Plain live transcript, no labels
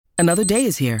Another day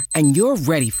is here, and you're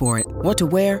ready for it. What to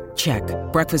wear? Check.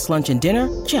 Breakfast, lunch, and dinner?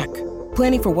 Check.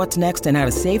 Planning for what's next and how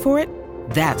to save for it?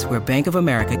 That's where Bank of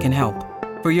America can help.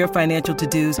 For your financial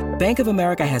to-dos, Bank of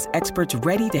America has experts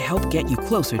ready to help get you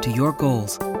closer to your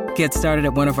goals. Get started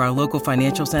at one of our local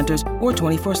financial centers or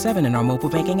 24/7 in our mobile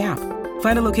banking app.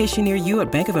 Find a location near you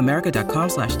at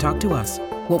bankofamerica.com/talktous.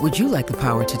 What would you like the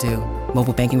power to do?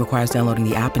 Mobile banking requires downloading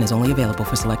the app and is only available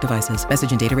for select devices. Message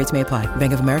and data rates may apply.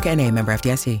 Bank of America N.A., member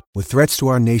FDIC. With threats to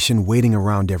our nation waiting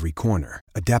around every corner,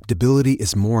 adaptability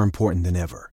is more important than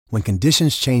ever. When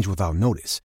conditions change without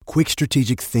notice, quick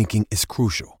strategic thinking is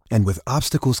crucial. And with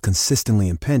obstacles consistently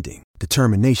impending,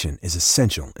 determination is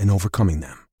essential in overcoming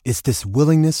them. It's this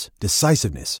willingness,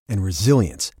 decisiveness, and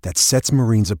resilience that sets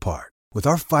Marines apart. With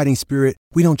our fighting spirit,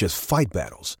 we don't just fight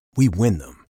battles, we win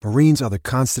them. Marines are the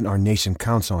constant our nation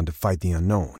counts on to fight the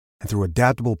unknown. And through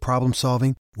adaptable problem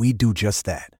solving, we do just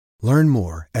that. Learn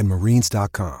more at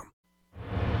Marines.com.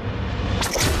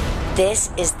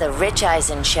 This is the Rich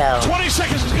Eisen Show. 20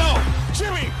 seconds to go.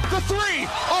 Jimmy, the three,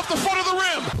 off the front of the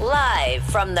rim. Live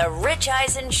from the Rich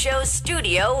Eisen Show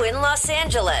studio in Los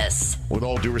Angeles. With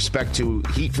all due respect to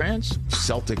Heat fans,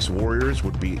 Celtics Warriors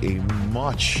would be a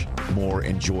much more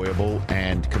enjoyable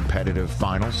and competitive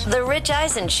finals. The Rich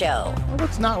Eisen Show.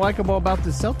 What's not likable about the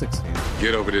Celtics game?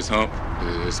 Get over this hump.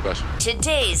 It's special.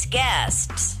 Today's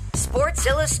guests. Sports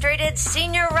Illustrated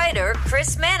senior writer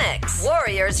Chris Mannix,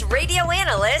 Warriors radio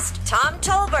analyst Tom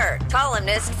Tolbert,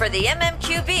 columnist for the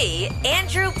MMQB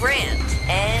Andrew Brandt,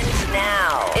 and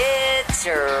now it's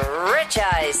Rich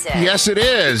Eisen. Yes, it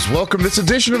is. Welcome to this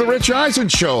edition of the Rich Eisen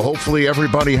Show. Hopefully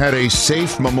everybody had a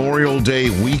safe Memorial Day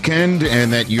weekend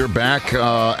and that you're back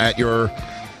at your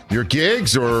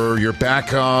gigs, or you're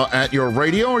back at your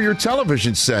radio or your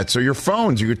television sets or your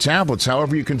phones or your tablets.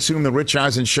 However you consume the Rich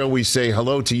Eisen Show, we say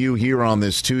hello to you here on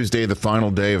this Tuesday, the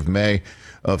final day of May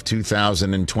of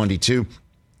 2022.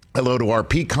 Hello to our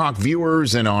Peacock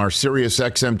viewers and our Sirius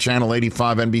XM Channel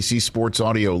 85 NBC Sports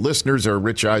Audio listeners, our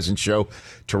Rich Eisen Show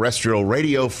terrestrial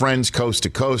radio friends coast to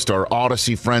coast, our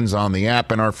Odyssey friends on the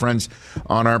app, and our friends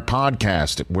on our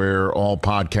podcast, where all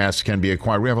podcasts can be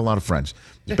acquired. We have a lot of friends.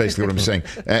 That's basically what I'm saying,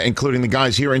 including the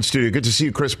guys here in studio. Good to see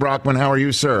you, Chris Brockman. How are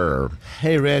you, sir?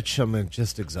 Hey, Rich. I'm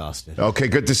just exhausted. Okay,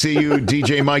 good to see you.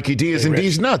 DJ Mikey D is in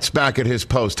D's Nuts back at his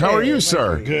post. How are you,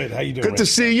 sir? Good. How you doing? Good to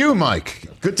see you, Mike.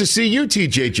 Good to see you,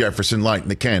 TJ Jefferson, lighting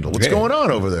the candle. What's going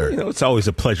on over there? You know, it's always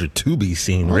a pleasure to be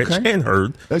seen, Rich, and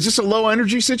heard. Is this a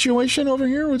low-energy situation over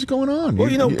here? What's going on?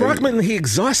 Well, Brockman, he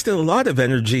exhausted a lot of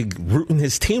energy rooting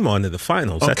his team on to the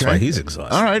finals. That's why he's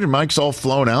exhausted. All right, and Mike's all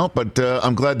flown out, but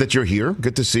I'm glad that you're here.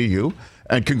 Good to see you.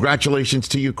 And congratulations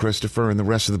to you, Christopher, and the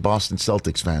rest of the Boston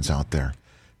Celtics fans out there.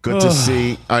 Good to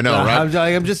see. I know, right?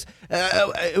 I'm just.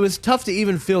 It was tough to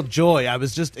even feel joy. I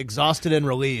was just exhausted and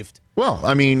relieved. Well,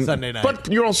 I mean, Sunday night. But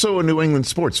you're also a New England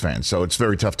sports fan, so it's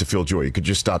very tough to feel joy. You could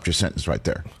just stop your sentence right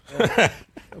there. I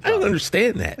don't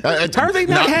understand that. How are they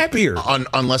not happier?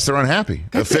 Unless they're unhappy.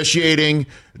 Officiating,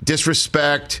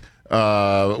 disrespect,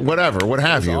 whatever, what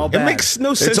have you. It makes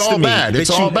no sense to me.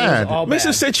 It's all bad. It makes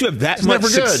no sense you have that much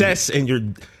success and you're...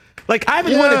 Like, I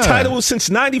haven't won a title since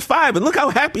 95, and look how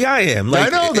happy I am.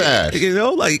 Like, I know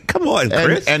that. Come on,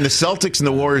 Chris. And the Celtics and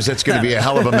the Warriors, that's going to be a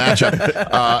hell of a matchup.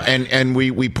 And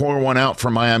we pour one out for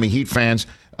Miami Heat fans.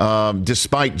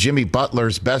 Despite Jimmy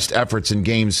Butler's best efforts in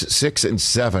games 6 and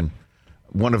 7,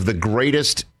 one of the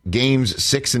greatest games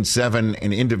 6 and 7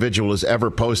 an individual has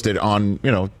ever posted on,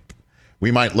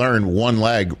 we might learn one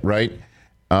leg, right?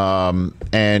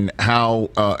 And how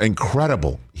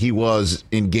incredible he was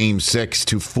in Game 6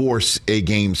 to force a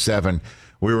Game 7.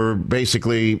 We were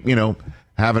basically,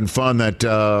 having fun that,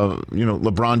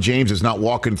 LeBron James is not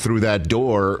walking through that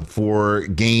door for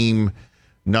Game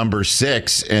number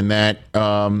 6, and that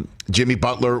Jimmy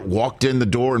Butler walked in the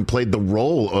door and played the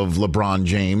role of LeBron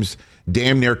James,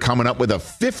 damn near coming up with a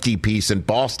 50-piece in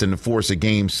Boston to force a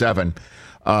Game 7.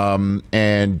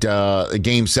 And a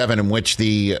Game 7 in which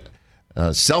the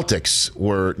Celtics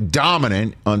were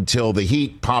dominant until the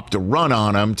Heat popped a run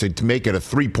on them to make it a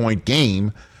 3-point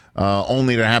game,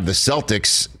 only to have the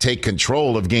Celtics take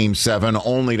control of Game 7,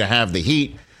 only to have the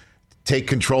Heat take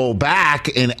control back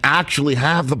and actually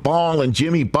have the ball in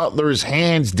Jimmy Butler's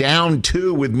hands, down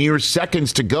 2 with mere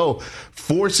seconds to go,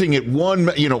 forcing it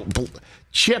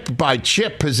chip by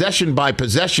chip, possession by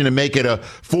possession, to make it a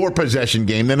 4-possession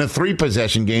game, then a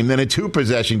 3-possession game, then a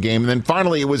 2-possession game. And then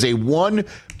finally it was a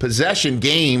 1-possession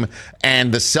game,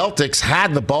 and the Celtics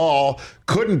had the ball,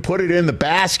 couldn't put it in the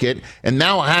basket, and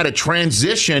now had a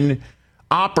transition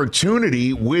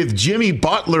opportunity with Jimmy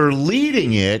Butler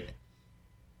leading it.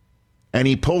 And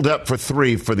he pulled up for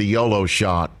 3 for the YOLO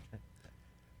shot.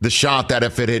 the shot that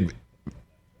if it had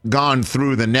gone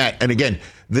through the net, and again,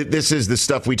 this is the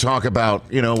stuff we talk about,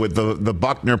 with the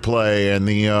Buckner play and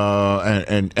the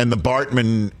and the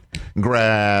Bartman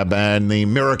grab and the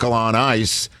miracle on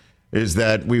ice, is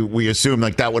that we assume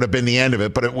like that would have been the end of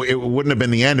it, but it wouldn't have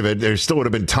been the end of it. There still would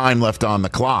have been time left on the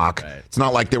clock. Right. It's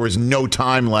not like there was no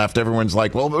time left. Everyone's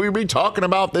like, well, we've been talking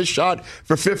about this shot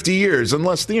for 50 years,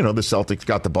 unless, the Celtics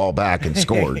got the ball back and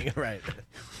scored. Right.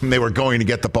 And they were going to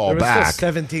get the ball back. Still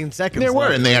 17 seconds. There were,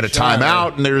 and they had a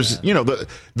timeout, and there's,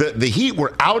 the Heat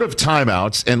were out of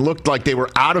timeouts and looked like they were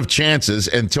out of chances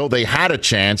until they had a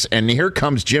chance, and here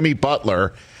comes Jimmy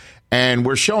Butler. And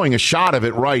we're showing a shot of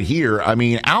it right here. I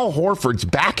mean, Al Horford's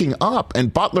backing up,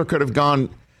 and Butler could have gone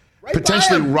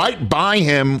potentially right by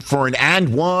him for an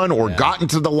and one or gotten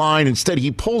to the line. Instead,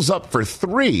 he pulls up for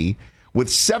three with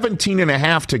 17 and a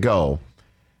half to go.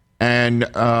 And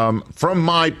from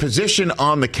my position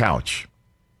on the couch,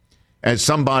 as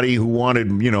somebody who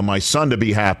wanted, my son to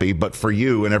be happy, but for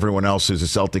you and everyone else who's a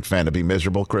Celtic fan to be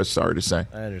miserable, Chris, sorry to say.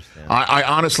 I understand. I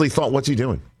honestly thought, what's he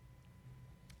doing?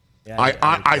 Yeah,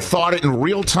 I thought it in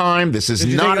real time. This is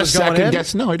not a second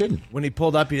guess. No, I didn't. When he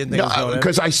pulled up, you didn't think it was going in?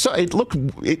 Because I saw it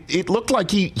looked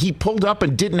like he pulled up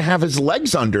and didn't have his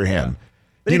legs under him.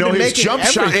 Yeah. His jump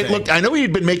shot. I know he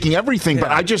had been making everything,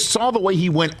 but I just saw the way he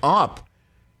went up,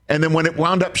 and then when it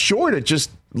wound up short, it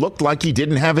just looked like he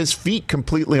didn't have his feet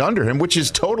completely under him, which is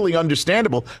totally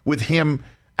understandable with him,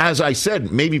 as I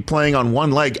said, maybe playing on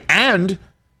one leg and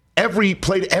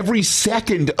played every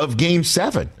second of Game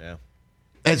 7. Yeah.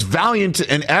 As valiant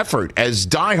an effort, as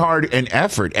diehard an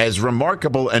effort, as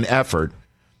remarkable an effort,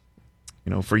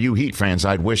 for you Heat fans,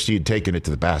 I'd wish he had taken it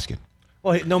to the basket.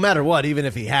 Well, no matter what, even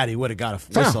if he had, he would have got a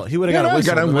whistle. He would have got a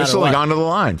whistle. Got a whistle and gone to the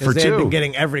line for they two. Had been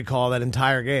getting every call that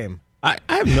entire game. I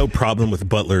have no problem with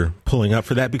Butler pulling up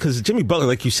for that because Jimmy Butler,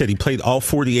 like you said, he played all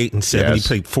 48 and 7. Yes. He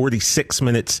played 46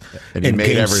 minutes in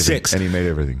Game 6. And he made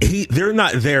everything. They're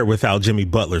not there without Jimmy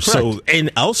Butler. Correct. So, and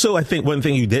also, I think one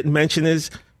thing you didn't mention is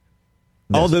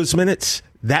all those minutes,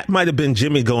 that might have been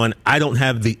Jimmy going, I don't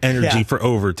have the energy for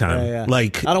overtime. Yeah.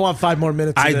 Like, I don't want 5 more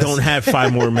minutes. I don't have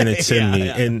 5 more minutes in me.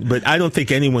 Yeah. But I don't think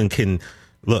anyone can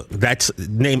look. That's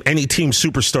name any team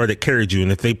superstar that carried you,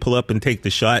 and if they pull up and take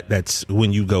the shot, that's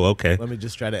when you go, okay. Let me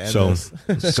just try to end this.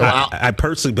 So I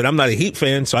personally, but I'm not a Heat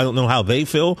fan, so I don't know how they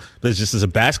feel. But just as a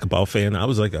basketball fan, I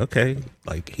was like, okay,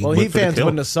 like Heat fans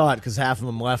wouldn't have saw it because half of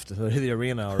them left the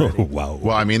arena already. Oh, wow.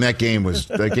 Well, I mean that game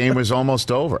was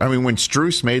almost over. I mean, when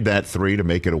Strus made that 3 to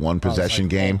make it a one possession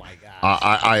game, oh my gosh.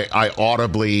 I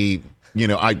audibly,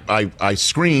 I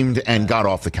screamed and got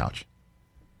off the couch.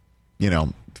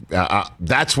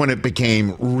 That's when it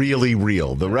became really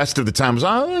real. The rest of the time was,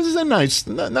 this is a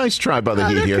nice try by the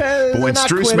Heat here. But when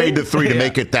Strus made the 3 to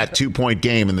make it that 2-point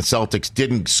game and the Celtics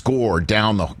didn't score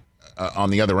down on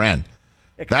the other end,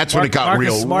 that's when it got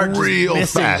real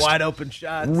fast. Wide open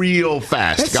shots. Real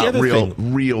fast. That's got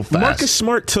real fast. Marcus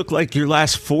Smart took like your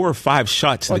last 4 or 5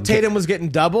 shots. Well, Tatum was getting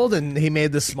doubled, and he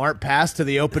made the smart pass to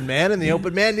the open man, and the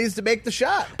open man needs to make the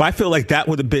shot. But I feel like that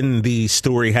would have been the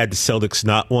story had the Celtics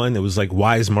not won. It was like,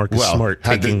 why is Marcus Smart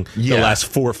taking the last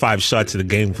 4 or 5 shots of the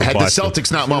game for Boston? Had the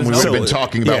Celtics not won, we would have been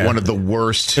talking about one of the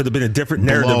worst. It would have been a different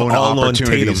narrative all on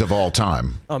Tatum of all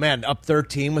time. Oh man, up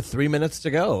 13 with 3 minutes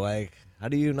to go. Like, how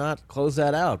do you not close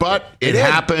that out? But it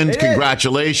happened.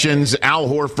 Congratulations. Al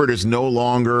Horford is no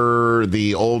longer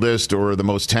the oldest or the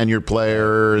most tenured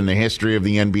player in the history of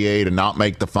the NBA to not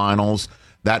make the finals.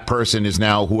 That person is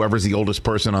now whoever's the oldest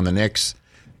person on the Knicks.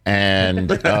 And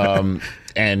the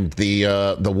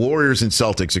Warriors and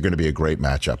Celtics are going to be a great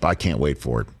matchup. I can't wait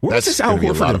for it. Where's this Al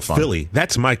Horford in Philly?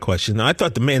 That's my question. Now, I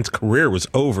thought the man's career was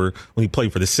over when he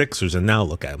played for the Sixers, and now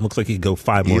look at him. Looks like he'd go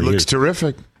 5 more years. He looks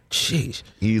terrific. Jeez.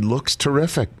 He looks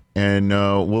terrific. And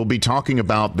we'll be talking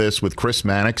about this with Chris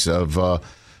Mannix of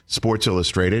Sports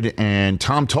Illustrated and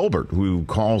Tom Tolbert, who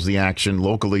calls the action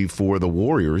locally for the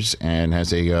Warriors and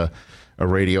has a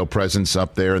radio presence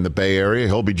up there in the Bay Area.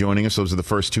 He'll be joining us. Those are the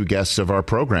first 2 guests of our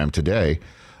program today.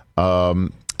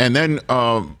 And then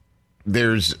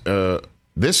there's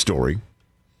this story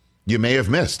you may have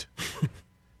missed.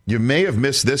 You may have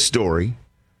missed this story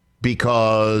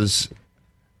because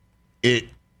it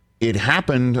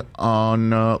happened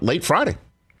on late Friday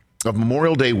of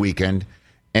Memorial Day weekend.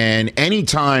 And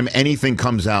anytime anything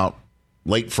comes out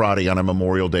late Friday on a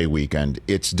Memorial Day weekend,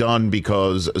 it's done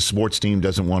because a sports team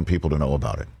doesn't want people to know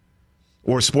about it.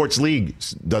 Or a sports league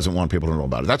doesn't want people to know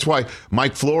about it. That's why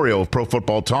Mike Florio of Pro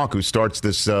Football Talk, who starts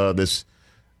this Peacock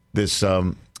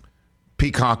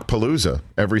Palooza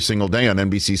every single day on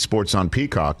NBC Sports on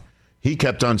Peacock, he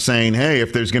kept on saying, hey,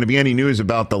 if there's going to be any news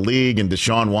about the league and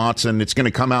Deshaun Watson, it's going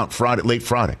to come out late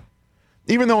Friday.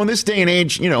 Even though in this day and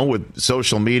age, with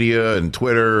social media and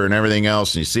Twitter and everything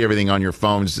else, and you see everything on your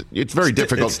phones, it's very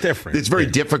difficult. It's different. It's very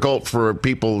difficult for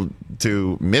people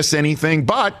to miss anything.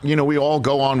 But, we all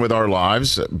go on with our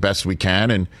lives best we can.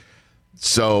 And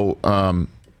so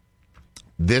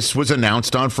this was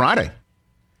announced on Friday.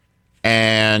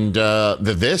 And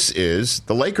this is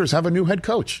the Lakers have a new head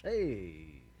coach. Hey.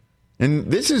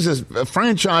 And this is a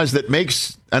franchise that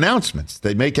makes announcements.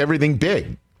 They make everything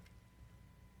big.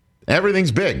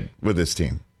 Everything's big with this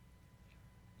team.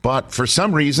 But for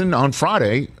some reason, on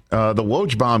Friday, the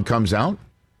Woj bomb comes out,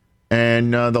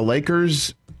 and the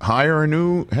Lakers hire a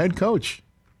new head coach.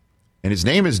 And his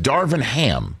name is Darvin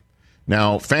Ham.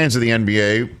 Now, fans of the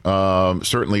NBA,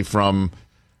 certainly from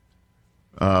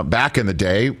back in the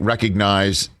day,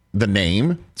 recognize the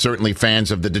name. Certainly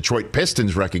fans of the Detroit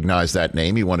Pistons recognize that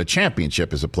name. He won a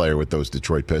championship as a player with those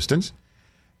Detroit Pistons.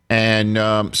 And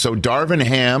so Darvin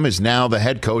Ham is now the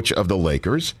head coach of the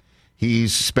Lakers.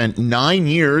 He's spent 9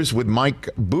 years with Mike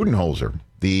Budenholzer,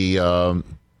 the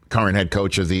current head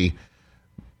coach of the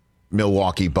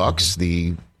Milwaukee Bucks,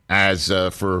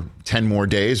 for 10 more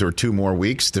days or 2 more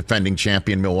weeks, defending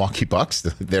champion Milwaukee Bucks.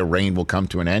 Their reign will come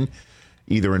to an end,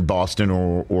 either in Boston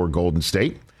or Golden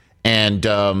State. And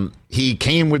he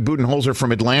came with Budenholzer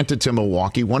from Atlanta to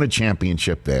Milwaukee, won a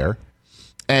championship there.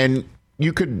 And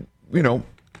you could,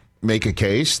 make a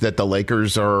case that the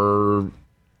Lakers are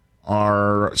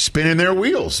spinning their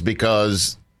wheels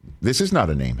because this is not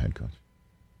a name head coach.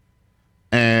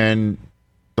 And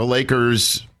the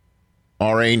Lakers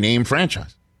are a name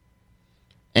franchise.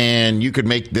 And you could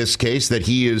make this case that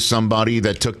he is somebody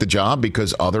that took the job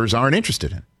because others aren't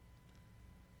interested in it.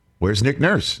 Where's Nick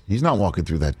Nurse? He's not walking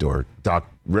through that door. Doc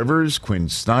Rivers, Quinn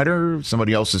Snyder,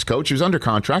 somebody else's coach who's under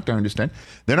contract, I understand.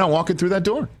 They're not walking through that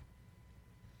door.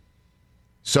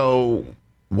 So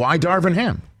why Darvin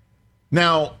Ham?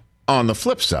 Now, on the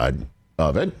flip side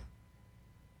of it,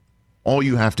 all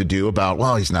you have to do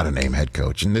he's not a name head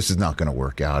coach, and this is not going to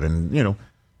work out, and,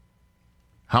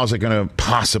 how's it going to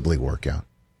possibly work out?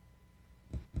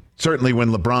 Certainly when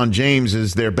LeBron James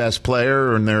is their best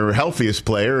player and their healthiest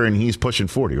player, and he's pushing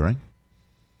 40, right?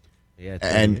 Yeah.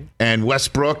 And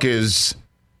Westbrook is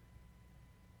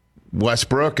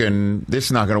Westbrook, and this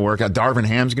is not going to work out. Darvin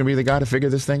Ham's going to be the guy to figure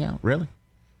this thing out, really?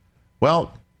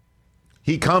 Well,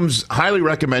 he comes highly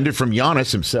recommended from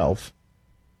Giannis himself.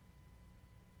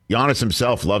 Giannis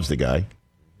himself loves the guy.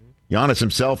 Giannis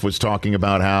himself was talking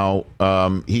about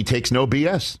how he takes no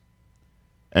BS.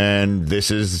 And this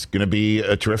is going to be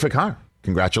a terrific hire.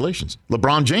 Congratulations.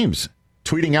 LeBron James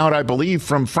tweeting out, I believe,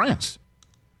 from France,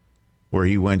 where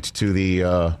he went to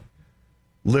the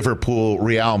Liverpool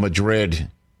Real Madrid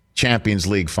Champions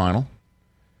League final.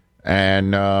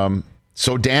 And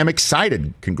so damn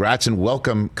excited. Congrats and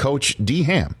welcome, Coach D.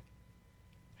 Ham.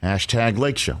 Hashtag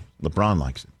Lake Show. LeBron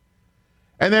likes it.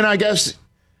 And then I guess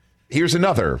here's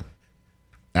another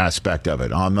aspect of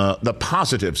it. On the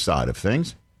positive side of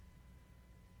things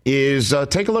is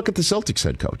take a look at the Celtics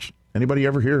head coach. Anybody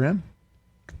ever hear him?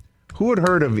 Who had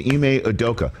heard of Ime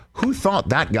Udoka? Who thought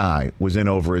that guy was in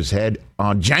over his head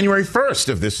on January 1st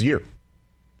of this year?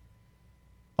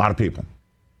 A lot of people.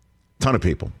 A ton of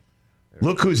people.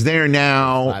 Look who's there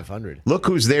now. 500. Look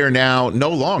who's there now,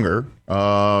 no longer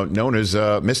known as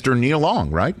Mr. Neil Long,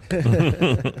 right?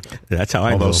 That's how I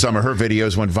know. Although some of her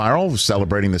videos went viral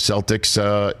celebrating the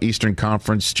Celtics Eastern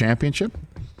Conference Championship.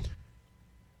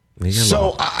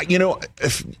 So,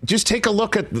 just take a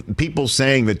look at people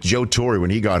saying that Joe Torre,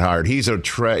 when he got hired, he's a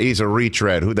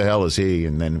retread. Who the hell is he?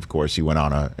 And then, of course, he went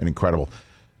on an incredible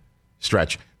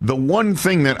stretch. The one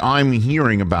thing that I'm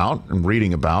hearing about and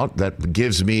reading about that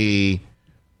gives me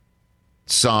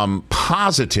some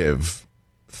positive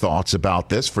thoughts about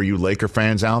this for you Laker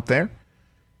fans out there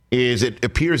is it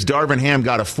appears Darvin Ham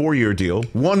got a 4-year deal,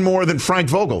 one more than Frank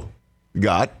Vogel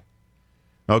got.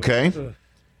 Okay.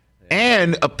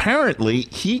 And apparently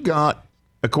he got,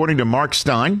 according to Mark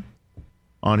Stein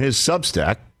on his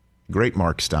Substack, great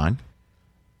Mark Stein,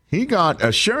 he got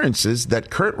assurances that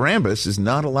Kurt Rambis is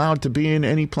not allowed to be in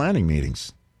any planning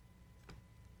meetings.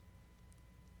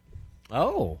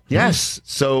 Oh. Yes.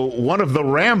 So one of the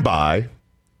Rambi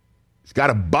has got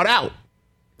to butt out.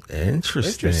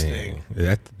 Interesting.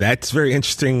 That's very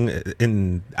interesting.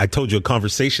 And I told you a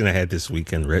conversation I had this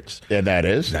weekend, Rich. And that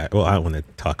is? I want to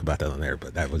talk about that on there,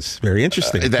 but that was very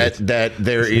interesting. That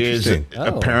there is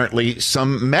apparently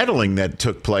some meddling that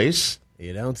took place.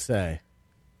 You don't say.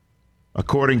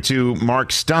 According to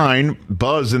Mark Stein,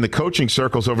 buzz in the coaching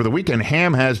circles over the weekend,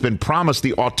 Ham has been promised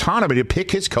the autonomy to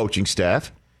pick his coaching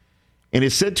staff and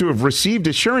is said to have received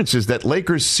assurances that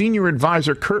Lakers senior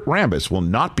advisor Kurt Rambis will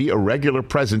not be a regular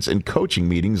presence in coaching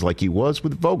meetings like he was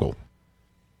with Vogel.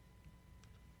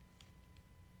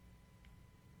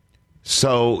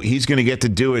 So he's going to get to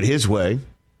do it his way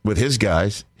with his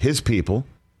guys, his people.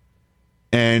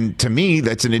 And to me,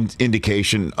 that's an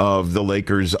indication of the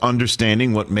Lakers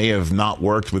understanding what may have not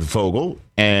worked with Vogel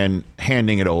and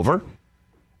handing it over.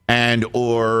 And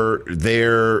or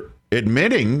they're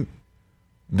admitting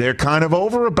they're kind of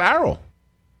over a barrel.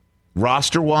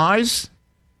 Roster-wise,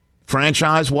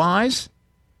 franchise-wise.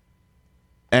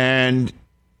 And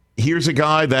here's a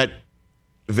guy that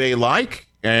they like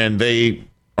and they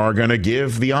are going to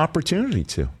give the opportunity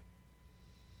to.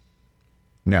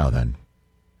 Now then,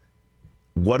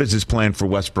 what is his plan for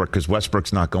Westbrook? Because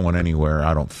Westbrook's not going anywhere,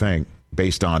 I don't think,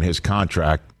 based on his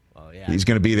contract. Oh, yeah. He's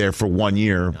going to be there for 1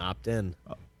 year. Opt in.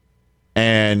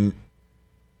 And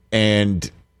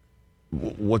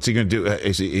what's he going to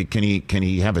do? Can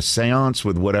he have a seance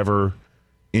with whatever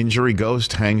injury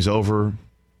ghost hangs over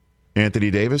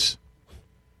Anthony Davis?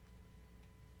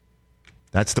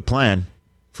 That's the plan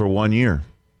for 1 year.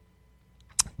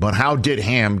 But how did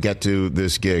Ham get to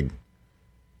this gig?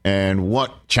 And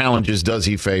what challenges does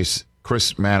he face?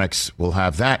 Chris Mannix will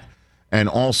have that. And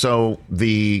also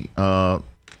the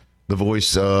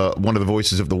voice, one of the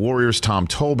voices of the Warriors, Tom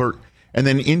Tolbert. And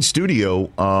then in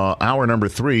studio, hour number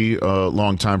 3,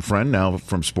 longtime friend now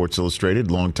from Sports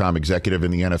Illustrated, longtime executive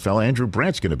in the NFL, Andrew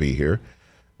Brandt's going to be here.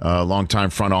 Longtime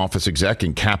front office exec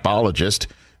and capologist.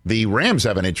 The Rams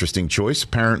have an interesting choice.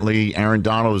 Apparently, Aaron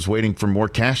Donald is waiting for more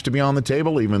cash to be on the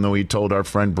table, even though he told our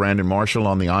friend Brandon Marshall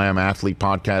on the I Am Athlete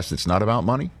podcast it's not about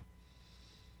money.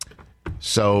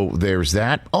 So there's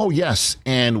that. Oh, yes,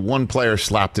 and one player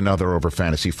slapped another over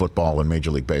fantasy football in Major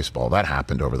League Baseball. That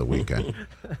happened over the weekend.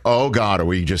 Oh, God, are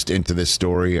we just into this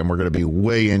story? And we're going to be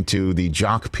way into the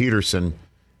Jock Peterson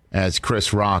as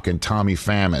Chris Rock and Tommy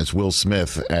Pham as Will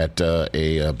Smith at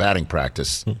a batting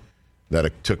practice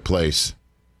that took place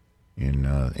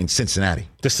in Cincinnati.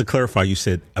 Just to clarify, you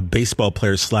said a baseball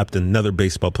player slapped another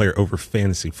baseball player over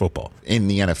fantasy football. In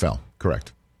the NFL,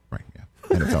 correct. Right, yeah.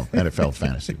 NFL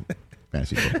fantasy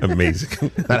football.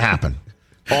 Amazing. That happened.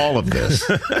 All of this.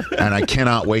 And I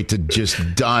cannot wait to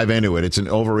just dive into it. It's an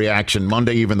overreaction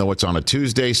Monday, even though it's on a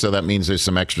Tuesday, so that means there's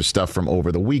some extra stuff from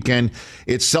over the weekend.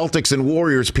 It's Celtics and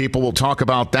Warriors, people. We'll talk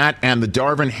about that and the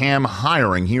Darvin Ham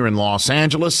hiring here in Los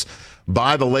Angeles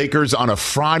by the Lakers on a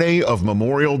Friday of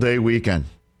Memorial Day weekend.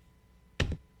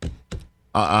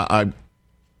 I'm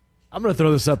going to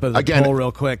throw this up as a poll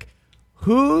real quick.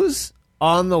 Who's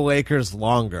on the Lakers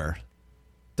longer,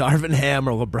 Darvin Ham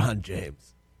or LeBron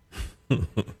James?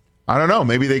 I don't know.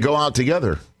 Maybe they go out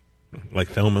together. Like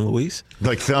Thelma and Louise?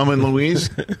 Like Thelma and Louise?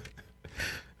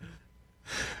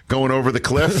 Going over the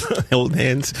cliff? Hold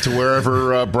hands. To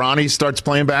wherever Bronny starts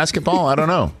playing basketball? I don't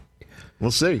know.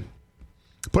 We'll see.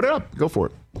 Put it up. Go for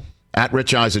it. At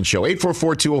Rich Eisen Show.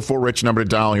 844-204-RICH, number to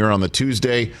dial here on the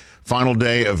Tuesday, final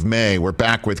day of May. We're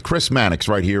back with Chris Mannix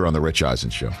right here on the Rich Eisen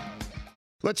Show.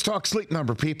 Let's talk Sleep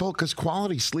Number, people, because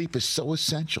quality sleep is so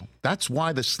essential. That's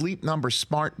why the Sleep Number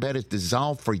smart bed is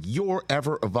designed for your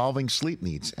ever-evolving sleep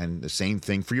needs, and the same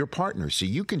thing for your partner, so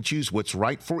you can choose what's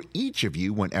right for each of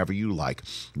you whenever you like.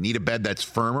 Need a bed that's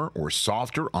firmer or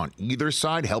softer on either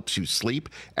side, helps you sleep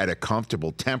at a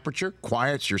comfortable temperature,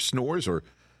 quiets your snores or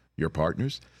your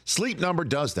partner's? Sleep Number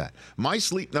does that. My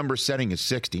Sleep Number setting is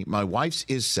 60. My wife's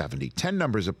is 70. 10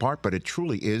 numbers apart, but it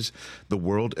truly is the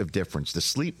world of difference. The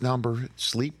Sleep Number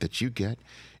sleep that you get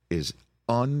is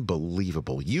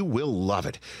unbelievable. You will love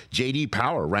it. J.D.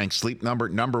 Power ranks Sleep Number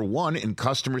number 1 in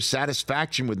customer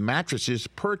satisfaction with mattresses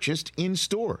purchased in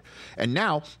store. And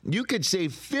now you could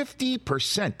save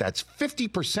 50%. That's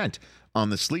 50% on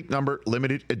the Sleep Number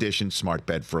limited edition smart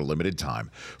bed for a limited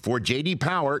time. For J.D.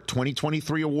 Power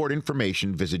 2023 award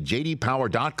information, visit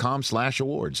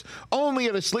jdpower.com/awards. Only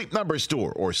at a Sleep Number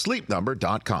store or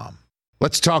sleepnumber.com.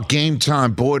 Let's talk Game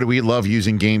Time. Boy, do we love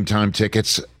using Game Time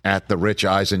tickets at the Rich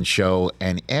Eisen Show.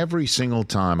 And every single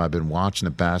time I've been watching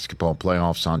the basketball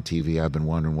playoffs on TV, I've been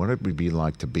wondering what it would be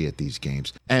like to be at these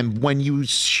games. And when you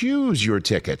choose your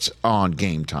tickets on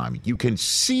Game Time, you can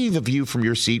see the view from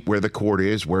your seat where the court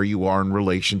is, where you are in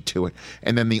relation to it.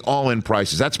 And then the all-in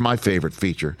prices. That's my favorite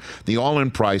feature. The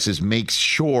all-in prices makes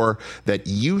sure that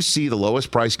you see the lowest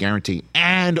price guarantee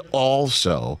and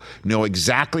also know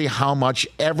exactly how much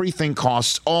everything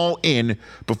costs all in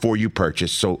before you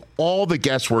purchase. So all the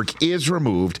guesswork is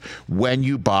removed when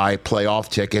you buy playoff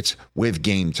tickets with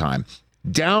Game Time.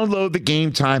 Download the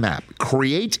Game Time app,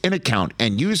 create an account,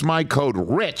 and use my code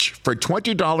RICH for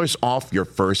 $20 off your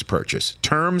first purchase.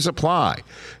 Terms apply.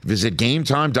 Visit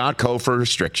GameTime.co for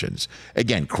restrictions.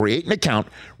 Again, create an account,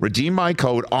 redeem my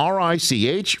code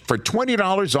RICH for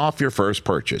 $20 off your first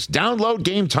purchase. Download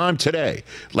Game Time today.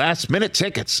 Last minute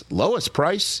tickets, lowest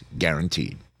price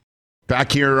guaranteed.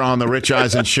 Back here on the Rich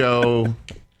Eisen Show.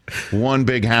 One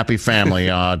big happy family,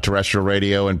 terrestrial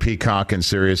radio and Peacock and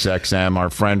Sirius XM. Our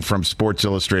friend from Sports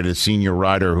Illustrated, senior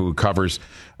writer who covers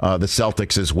the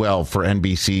Celtics as well for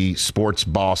NBC Sports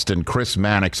Boston, Chris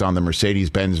Mannix on the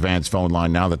Mercedes-Benz Vans phone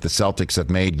line now that the Celtics have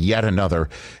made yet another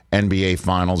NBA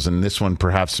Finals, and this one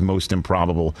perhaps most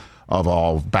improbable of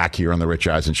all, back here on the Rich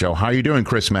Eisen Show. How are you doing,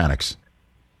 Chris Mannix?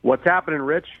 What's happening,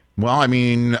 Rich? Well, I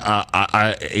mean,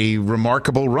 a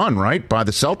remarkable run, right, by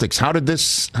the Celtics. How did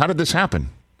this happen?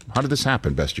 How did this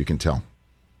happen, best you can tell?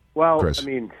 Well, Chris? I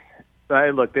mean,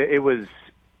 look,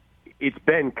 it's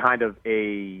been kind of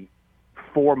a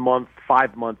 4-month,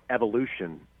 5-month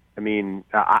evolution. I mean,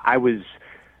 I was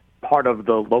part of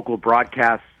the local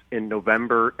broadcasts in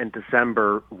November and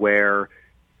December where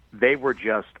they were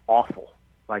just awful.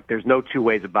 Like, there's no two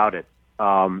ways about it.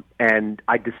 And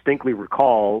I distinctly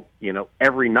recall,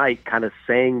 every night kind of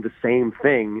saying the same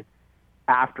thing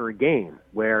after a game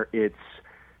where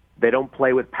they don't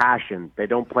play with passion. They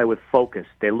don't play with focus.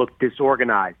 They look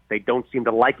disorganized. They don't seem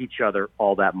to like each other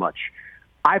all that much.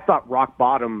 I thought rock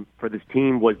bottom for this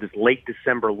team was this late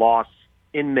December loss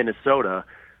in Minnesota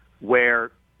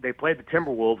where they played the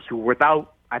Timberwolves, who were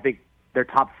without, I think, their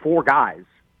top 4 guys,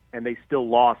 and they still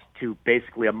lost to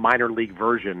basically a minor league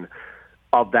version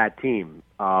of that team.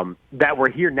 That we're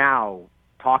here now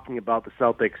talking about the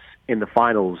Celtics in the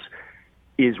finals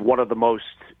is one of the most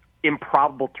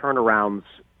improbable turnarounds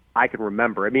I can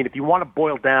remember. I mean, if you want to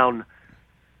boil down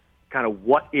kind of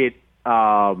what it,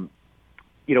 what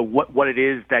it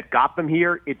is that got them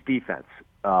here, it's defense.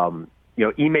 Ime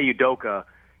Udoka,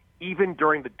 even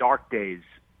during the dark days,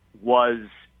 was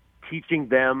teaching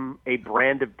them a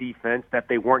brand of defense that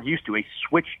they weren't used to, a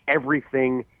switch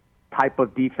everything type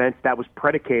of defense that was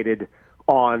predicated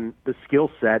on the skill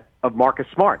set of Marcus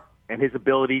Smart and his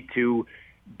ability to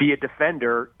be a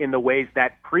defender in the ways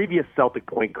that previous Celtic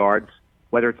point guards,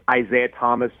 whether it's Isaiah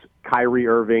Thomas, Kyrie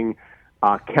Irving,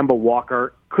 Kemba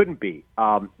Walker, couldn't be.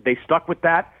 They stuck with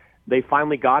that. They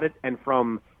finally got it. And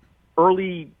from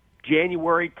early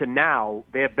January to now,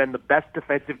 they have been the best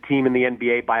defensive team in the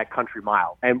NBA by a country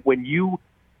mile. And when you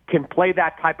can play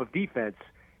that type of defense,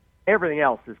 everything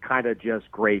else is kind of just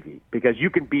gravy because you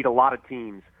can beat a lot of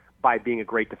teams by being a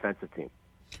great defensive team.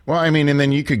 Well, I mean, and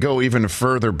then you could go even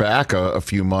further back a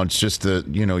few months, just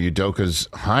Udoka's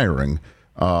hiring.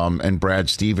 And Brad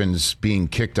Stevens being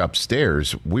kicked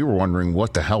upstairs, we were wondering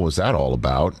what the hell was that all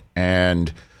about.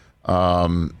 And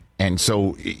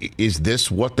so is this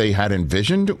what they had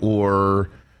envisioned? Or,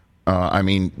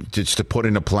 just to put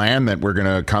in a plan that we're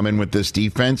going to come in with this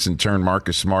defense and turn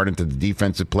Marcus Smart into the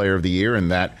Defensive Player of the Year,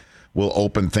 and that will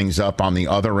open things up on the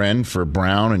other end for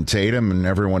Brown and Tatum and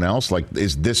everyone else? Like,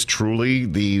 is this truly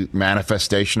the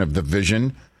manifestation of the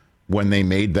vision when they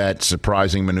made that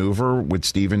surprising maneuver with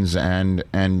Stevens and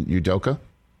Udoka?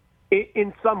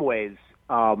 In some ways,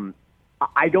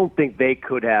 I don't think they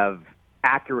could have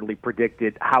accurately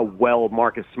predicted how well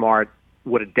Marcus Smart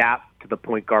would adapt to the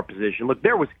point guard position. Look,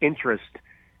 there was interest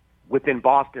within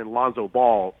Boston, Lonzo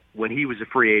Ball, when he was a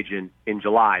free agent in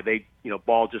July.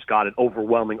 Ball just got an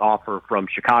overwhelming offer from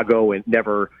Chicago and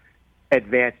never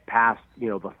advanced past,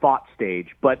 the thought stage.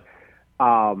 But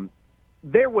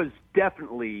there was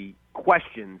definitely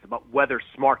questions about whether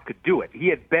Smart could do it. He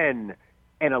had been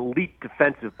an elite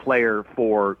defensive player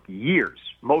for years,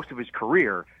 most of his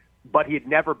career, but he had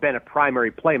never been a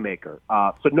primary playmaker.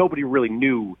 So nobody really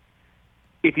knew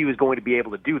if he was going to be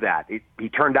able to do that. He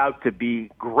turned out to be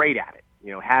great at it.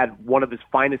 Had one of his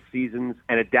finest seasons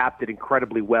and adapted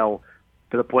incredibly well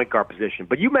to the point guard position.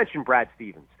 But you mentioned Brad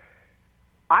Stevens.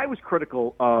 I was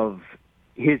critical of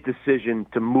his decision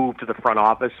to move to the front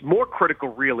office, more critical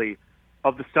really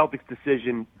of the Celtics'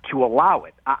 decision to allow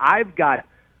it. I've got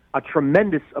a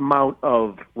tremendous amount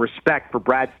of respect for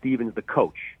Brad Stevens, the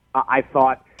coach. I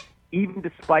thought, even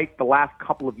despite the last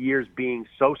couple of years being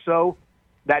so-so,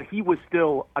 that he was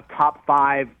still a top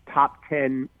 5, top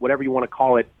 10, whatever you want to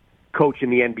call it, coach in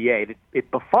the NBA.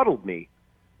 It befuddled me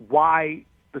why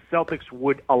the Celtics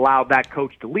would allow that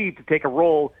coach to leave to take a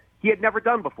role he had never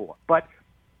done before. But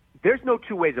there's no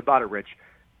two ways about it, Rich.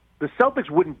 The Celtics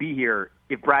wouldn't be here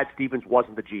if Brad Stevens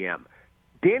wasn't the GM.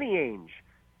 Danny Ainge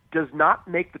does not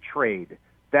make the trade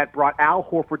that brought Al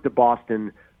Horford to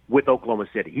Boston with Oklahoma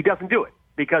City. He doesn't do it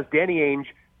because Danny Ainge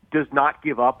does not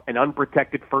give up an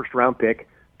unprotected first-round pick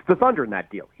to the Thunder in that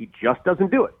deal. He just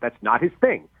doesn't do it. That's not his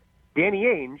thing. Danny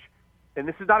Ainge, and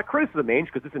this is not a criticism of Ainge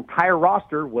because this entire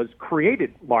roster was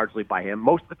created largely by him.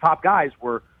 Most of the top guys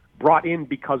were brought in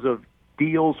because of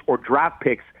deals or draft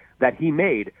picks that he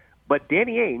made. But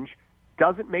Danny Ainge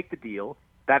doesn't make the deal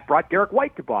that brought Derek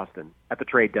White to Boston at the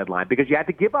trade deadline because you had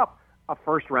to give up a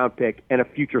first-round pick and a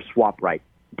future swap right.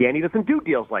 Danny doesn't do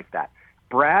deals like that.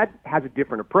 Brad has a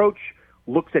different approach,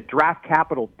 looks at draft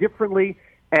capital differently,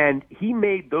 and he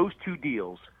made those two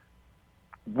deals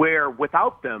where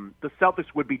without them, the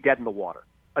Celtics would be dead in the water.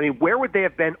 I mean, where would they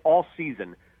have been all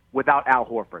season without Al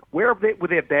Horford? Where would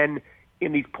they have been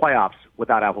in these playoffs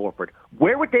without Al Horford?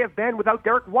 Where would they have been without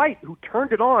Derek White, who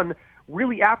turned it on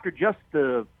really after just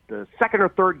the second or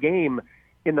third game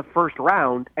in the first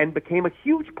round and became a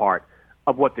huge part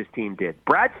of what this team did?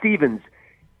 Brad Stevens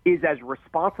is as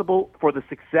responsible for the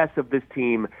success of this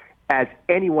team as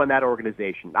anyone in that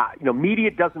organization. Media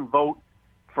doesn't vote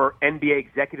for NBA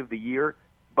Executive of the Year,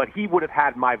 but he would have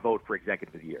had my vote for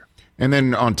Executive of the Year. And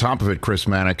then on top of it, Chris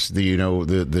Mannix,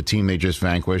 the team they just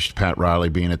vanquished, Pat Riley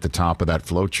being at the top of that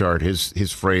flow chart,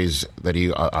 his phrase that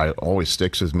I always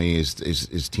sticks with me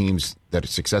is teams that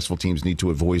successful teams need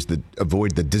to avoid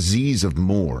the disease of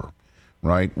more,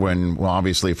 right? When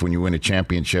obviously if when you win a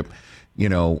championship,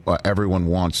 everyone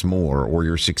wants more, or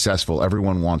you're successful,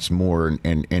 everyone wants more,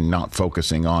 and not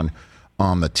focusing on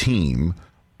the team.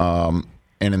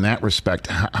 And in that respect,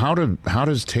 how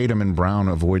does Tatum and Brown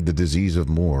avoid the disease of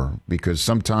more? Because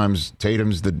sometimes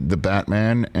Tatum's the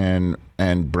Batman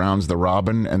and Brown's the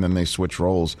Robin, and then they switch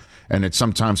roles, and it's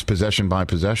sometimes possession by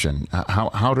possession.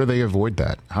 How do they avoid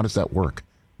that? How does that work,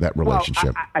 that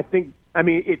relationship? Well, I think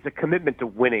it's a commitment to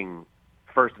winning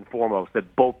first and foremost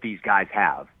that both these guys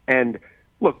have. And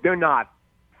look, they're not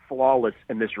flawless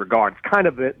in this regard. It's kind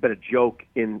of been a joke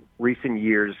in recent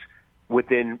years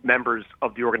within members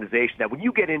of the organization that when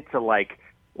you get into like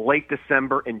late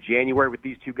December and January with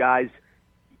these two guys,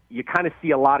 you kind of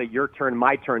see a lot of your turn,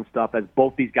 my turn stuff as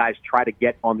both these guys try to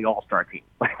get on the All-Star team.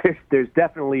 There's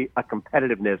definitely a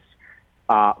competitiveness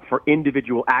for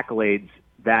individual accolades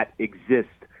that exist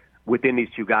within these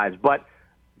two guys. But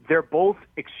they're both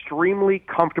extremely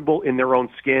comfortable in their own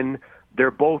skin.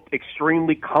 They're both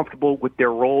extremely comfortable with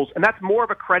their roles. And that's more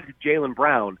of a credit to Jaylen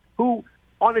Brown, who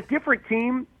on a different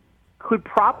team could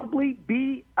probably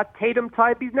be a Tatum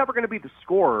type. He's never going to be the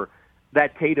scorer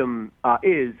that Tatum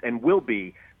is and will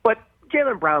be. But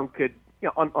Jaylen Brown could,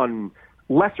 on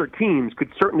lesser teams,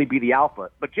 could certainly be the alpha.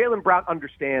 But Jaylen Brown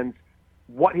understands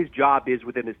what his job is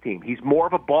within his team. He's more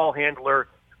of a ball handler.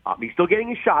 He's still getting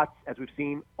his shots, as we've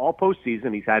seen all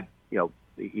postseason. He's had,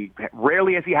 he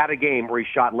rarely has he had a game where he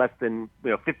shot less than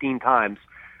 15 times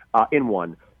in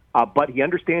one. But he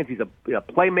understands he's a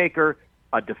playmaker,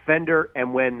 a defender,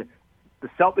 and when the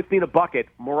Celtics need a bucket,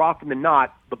 more often than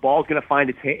not, the ball's going to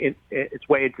find its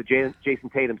way into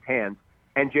Jason Tatum's hands,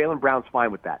 and Jaylen Brown's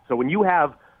fine with that. So when you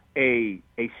have a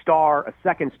star, a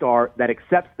second star that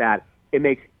accepts that, it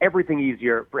makes everything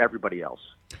easier for everybody else.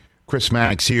 Chris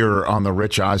Mannix here on the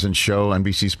Rich Eisen Show,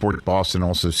 NBC Sports Boston,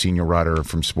 also senior writer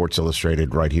from Sports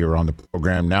Illustrated right here on the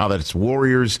program. Now that it's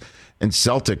Warriors and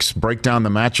Celtics, break down the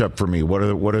matchup for me. What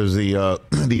are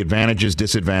the advantages,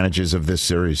 disadvantages of this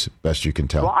series, best you can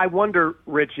tell? Well, I wonder,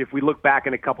 Rich, if we look back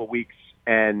in a couple weeks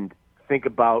and think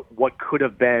about what could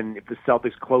have been if the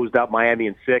Celtics closed out Miami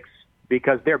in 6,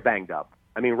 because they're banged up.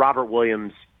 I mean, Robert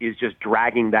Williams is just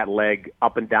dragging that leg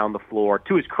up and down the floor.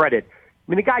 To his credit,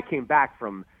 I mean, the guy came back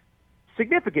from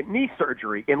significant knee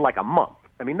surgery in like a month.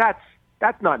 I mean,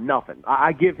 that's not nothing.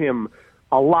 I give him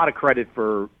a lot of credit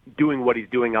for doing what he's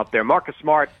doing out there. Marcus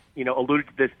Smart, alluded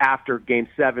to this after Game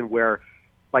 7, where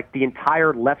like the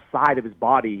entire left side of his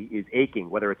body is aching,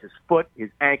 whether it's his foot, his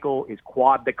ankle, his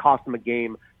quad that cost him a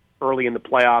game early in the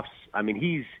playoffs. I mean,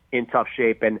 he's in tough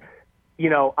shape. And,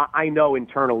 I know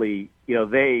internally,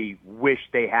 they wish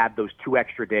they had those 2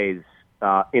 extra days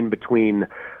in between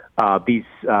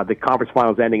the conference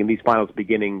finals ending and these finals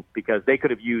beginning, because they could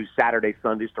have used Saturday,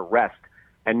 Sundays to rest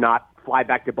and not fly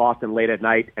back to Boston late at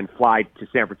night and fly to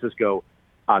San Francisco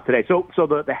today. So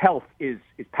the health is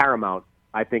paramount,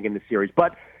 I think, in this series.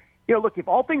 But, look, if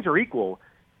all things are equal,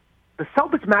 the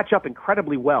Celtics match up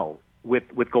incredibly well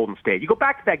with Golden State. You go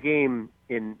back to that game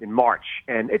in March,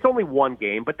 and it's only one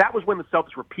game, but that was when the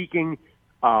Celtics were peaking.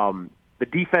 The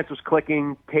defense was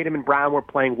clicking. Tatum and Brown were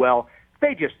playing well.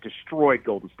 They just destroyed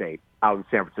Golden State out in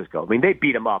San Francisco. I mean, they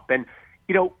beat them up. And,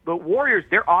 the Warriors,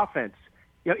 their offense,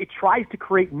 it tries to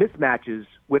create mismatches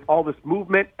with all this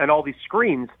movement and all these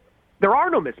screens. There are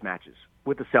no mismatches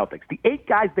with the Celtics. The 8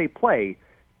 guys they play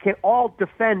can all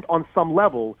defend on some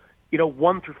level,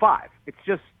 1 through 5. It's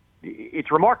just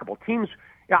it's remarkable. Teams,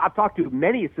 I've talked to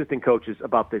many assistant coaches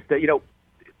about this, that,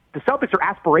 the Celtics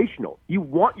are aspirational. You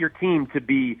want your team to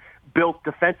be built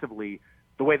defensively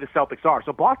the way the Celtics are.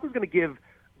 So Boston's going to give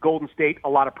Golden State a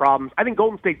lot of problems. I think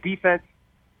Golden State defense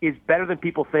is better than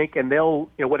people think, and they'll,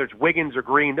 whether it's Wiggins or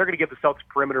Green, they're going to give the Celtics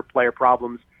perimeter player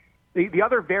problems. The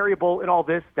other variable in all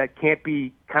this that can't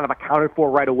be kind of accounted for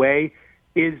right away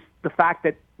is the fact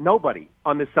that nobody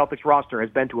on this Celtics roster has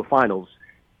been to a finals,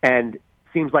 and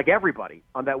seems like everybody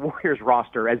on that Warriors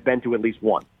roster has been to at least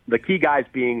one. The key guys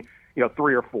being,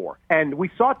 3 or 4. And we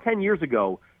saw 10 years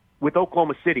ago with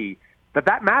Oklahoma City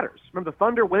that matters. Remember, the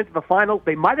Thunder went into the finals.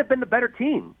 They might have been the better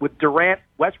team with Durant,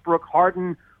 Westbrook,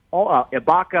 Harden,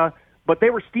 Ibaka, but they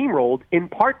were steamrolled in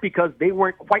part because they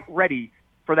weren't quite ready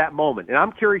for that moment. And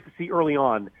I'm curious to see early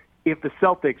on if the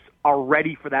Celtics are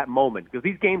ready for that moment, because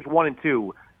these games 1 and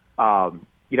 2,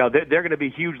 they're going to be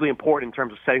hugely important in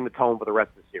terms of setting the tone for the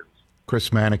rest of the series.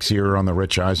 Chris Mannix here on the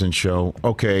Rich Eisen Show.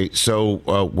 Okay, so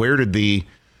where did the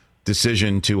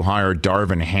decision to hire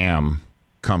Darvin Ham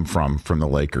come from the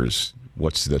Lakers?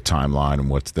 What's the timeline and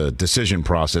what's the decision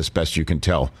process, best you can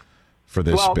tell, for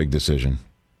this big decision?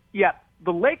 Yeah,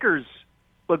 the Lakers,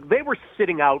 look, they were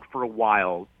sitting out for a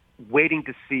while waiting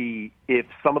to see if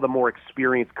some of the more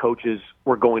experienced coaches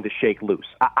were going to shake loose.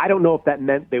 I don't know if that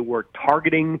meant they were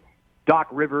targeting Doc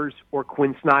Rivers or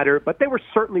Quinn Snyder, but they were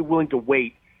certainly willing to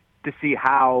wait to see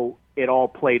how it all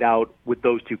played out with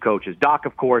those two coaches. Doc,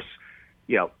 of course,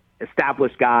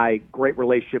 established guy, great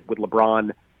relationship with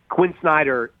LeBron. Quinn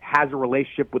Snyder has a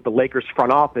relationship with the Lakers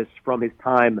front office from his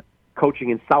time coaching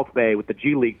in South Bay with the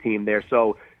G League team there.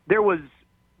 So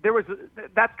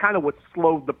that's kind of what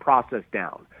slowed the process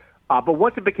down. But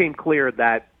once it became clear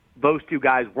that those two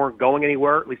guys weren't going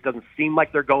anywhere, at least doesn't seem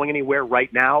like they're going anywhere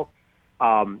right now,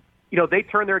 they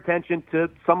turned their attention to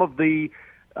some of the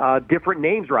different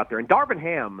names are out there. And Darvin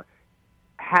Ham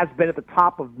has been at the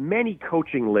top of many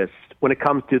coaching lists when it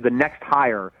comes to the next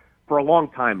hire for a long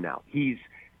time now. He's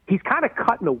kind of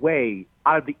cutting away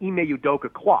out of the Ime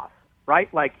Udoka cloth,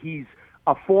 right? Like he's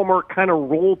a former kind of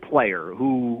role player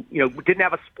who, didn't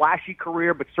have a splashy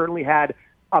career, but certainly had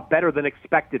a better than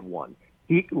expected one.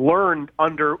 He learned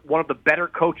under one of the better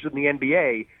coaches in the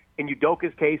NBA. In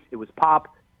Udoka's case, it was Pop.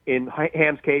 In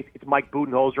Ham's case, it's Mike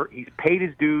Budenholzer. He's paid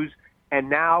his dues, and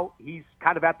now he's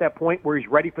kind of at that point where he's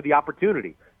ready for the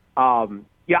opportunity.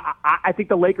 I think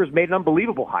the Lakers made an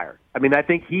unbelievable hire. I mean, I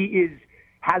think he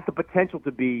has the potential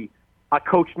to be a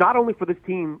coach not only for this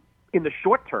team in the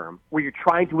short term, where you're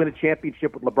trying to win a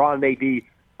championship with LeBron and AD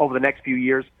over the next few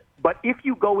years, but if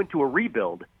you go into a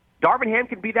rebuild, Darvin Ham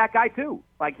can be that guy too.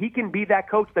 Like, he can be that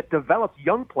coach that develops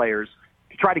young players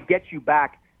to try to get you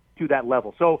back to that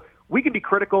level. So we can be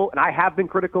critical, and I have been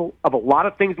critical of a lot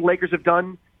of things the Lakers have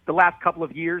done the last couple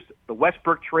of years, the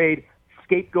Westbrook trade,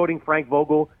 scapegoating Frank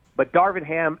Vogel, but Darvin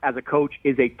Ham as a coach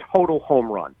is a total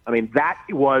home run. I mean, that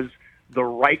was the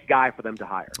right guy for them to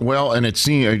hire. Well, and it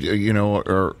seemed,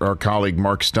 our colleague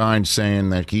Mark Stein saying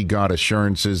that he got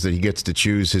assurances that he gets to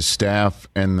choose his staff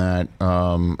and that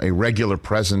a regular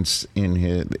presence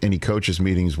in any coaches'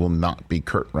 meetings will not be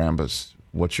Kurt Rambis.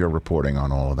 What's your reporting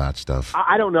on all of that stuff?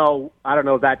 I don't know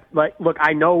that. Look,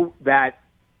 I know that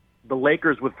the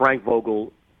Lakers with Frank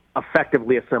Vogel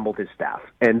effectively assembled his staff,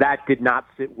 and that did not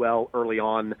sit well early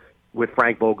on with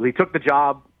Frank Vogel. He took the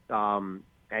job,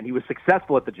 and he was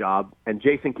successful at the job, and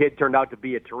Jason Kidd turned out to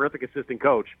be a terrific assistant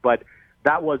coach, but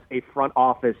that was a front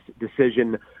office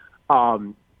decision.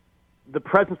 The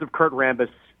presence of Kurt Rambis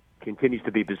continues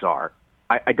to be bizarre.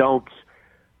 I don't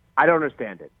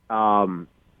understand it.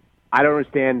 I don't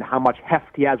understand how much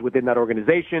heft he has within that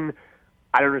organization.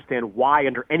 I don't understand why,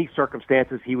 under any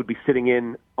circumstances, he would be sitting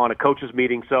in on a coaches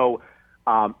meeting. So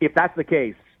if that's the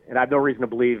case, and I have no reason to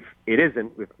believe it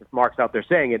isn't, if Mark's out there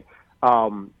saying it,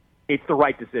 it's the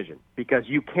right decision, because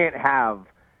you can't have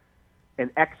an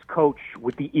ex-coach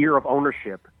with the ear of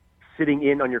ownership sitting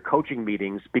in on your coaching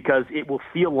meetings, because it will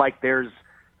feel like there's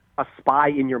a spy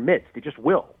in your midst. It just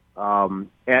will. And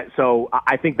so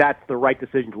I think that's the right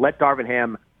decision, to let Darvin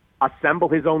Ham assemble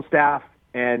his own staff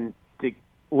and to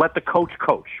let the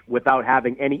coach without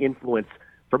having any influence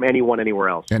from anyone anywhere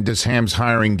else. And does Ham's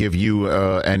hiring give you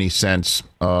any sense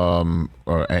or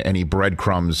any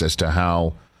breadcrumbs as to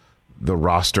how the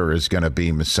roster is going to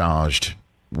be massaged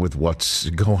with what's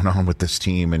going on with this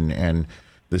team and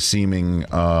the seeming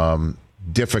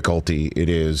difficulty it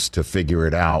is to figure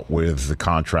it out with the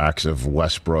contracts of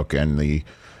Westbrook and the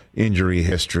injury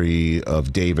history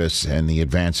of Davis and the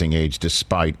advancing age,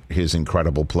 despite his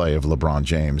incredible play of LeBron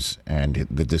James, and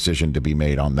the decision to be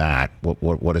made on that?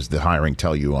 What does the hiring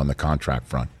tell you on the contract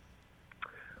front?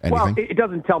 Anything? Well, it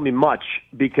doesn't tell me much,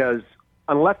 because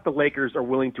unless the Lakers are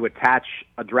willing to attach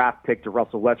a draft pick to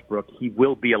Russell Westbrook, he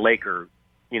will be a Laker,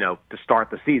 to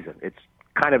start the season. It's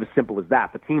kind of as simple as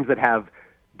that. The teams that have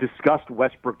discussed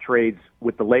Westbrook trades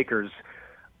with the Lakers,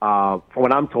 from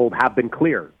what I'm told, have been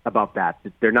clear about that.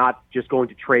 They're not just going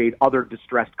to trade other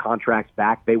distressed contracts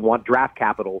back. They want draft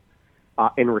capital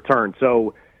in return.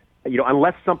 So,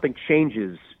 unless something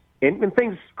changes, and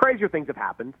crazier things have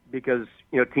happened because,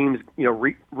 teams,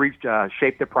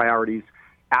 shape their priorities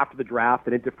after the draft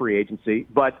and into free agency.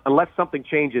 But unless something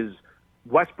changes,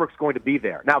 Westbrook's going to be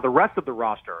there. Now, the rest of the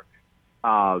roster,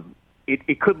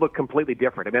 it could look completely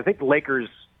different. I think the Lakers,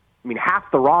 half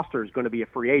the roster is going to be a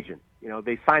free agent.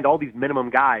 They signed all these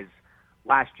minimum guys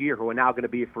last year who are now going to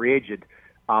be a free agent.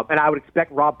 And I would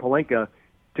expect Rob Pelinka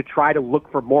to try to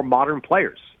look for more modern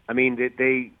players.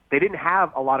 They didn't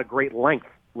have a lot of great length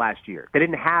last year. They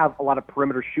didn't have a lot of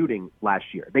perimeter shooting last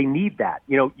year. They need that.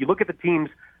 You look at the teams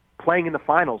playing in the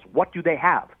finals. What do they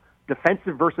have?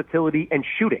 Defensive versatility and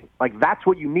shooting. That's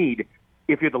what you need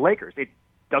if you're the Lakers. It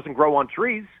doesn't grow on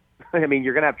trees. You're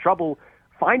going to have trouble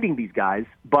finding these guys,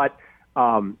 but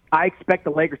I expect the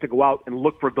Lakers to go out and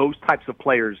look for those types of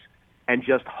players and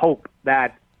just hope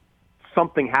that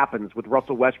something happens with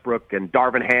Russell Westbrook and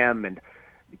Darvin Ham and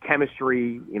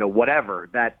chemistry, whatever,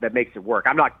 that makes it work.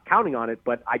 I'm not counting on it,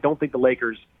 but I don't think the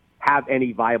Lakers have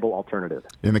any viable alternative.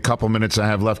 In the couple minutes I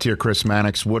have left here, Chris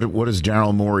Mannix, what is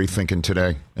Daryl Morey thinking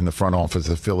today in the front office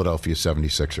of the Philadelphia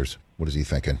 76ers? What is he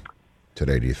thinking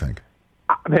today, do you think?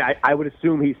 I would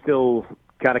assume he's still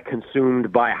kind of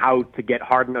consumed by how to get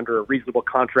Harden under a reasonable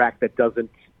contract that doesn't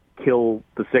kill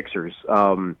the Sixers.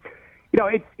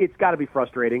 It's got to be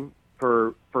frustrating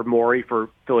for Morey, for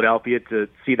Philadelphia, to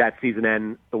see that season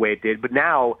end the way it did. But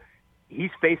now he's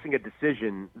facing a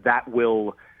decision that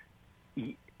will,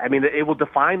 it will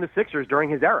define the Sixers during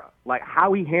his era.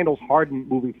 How he handles Harden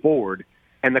moving forward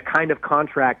and the kind of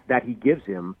contract that he gives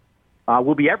him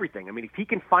will be everything. If he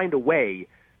can find a way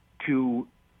to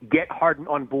get Harden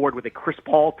on board with a Chris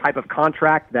Paul type of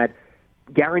contract that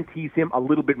guarantees him a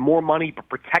little bit more money but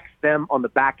protects them on the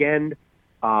back end,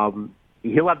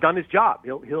 he'll have done his job.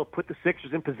 He'll put the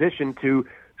Sixers in position to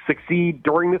succeed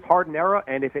during this Harden era,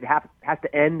 and if it has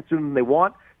to end sooner than they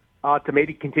want, to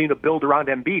maybe continue to build around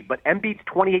Embiid. But Embiid's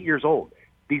 28 years old.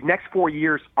 These next 4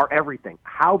 years are everything.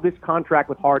 How this contract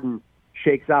with Harden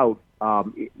shakes out,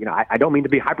 I don't mean to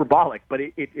be hyperbolic, but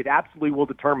it absolutely will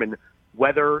determine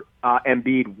whether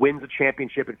Embiid wins a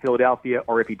championship in Philadelphia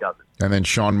or if he doesn't. And then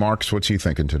Sean Marks, what's he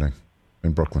thinking today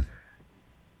in Brooklyn?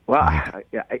 Well,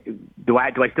 do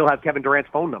I still have Kevin Durant's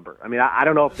phone number? I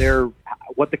don't know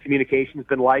what the communication's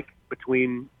been like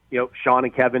between Sean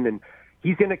and Kevin, and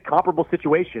he's in a comparable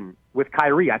situation with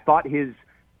Kyrie. I thought his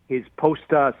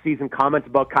post-season comments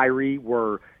about Kyrie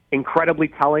were incredibly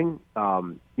telling.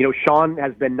 Sean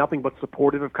has been nothing but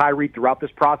supportive of Kyrie throughout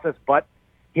this process, but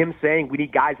him saying we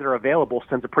need guys that are available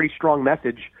sends a pretty strong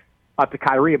message to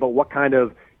Kyrie about what kind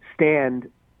of stand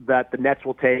that the Nets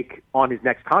will take on his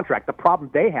next contract. The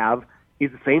problem they have is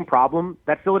the same problem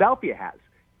that Philadelphia has.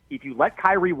 If you let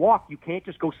Kyrie walk, you can't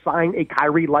just go sign a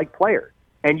Kyrie-like player.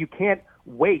 And you can't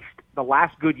waste the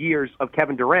last good years of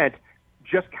Kevin Durant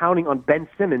just counting on Ben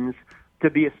Simmons to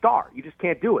be a star. You just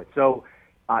can't do it. So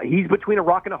he's between a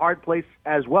rock and a hard place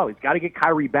as well. He's got to get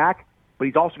Kyrie back, but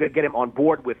he's also got to get him on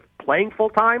board with playing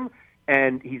full-time,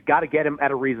 and he's got to get him at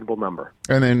a reasonable number.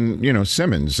 And then,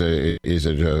 Simmons, is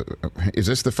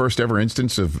this the first ever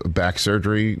instance of back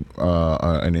surgery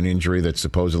and an injury that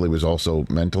supposedly was also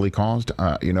mentally caused?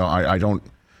 I don't.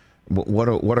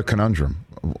 What a conundrum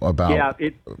about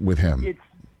with him.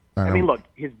 Look,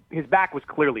 his back was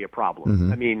clearly a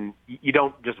problem. Mm-hmm. You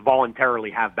don't just voluntarily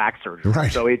have back surgery,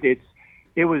 right? So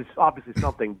it was obviously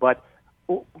something, but.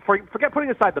 Forget putting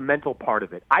aside the mental part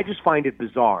of it. I just find it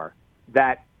bizarre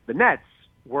that the Nets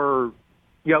were,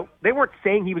 they weren't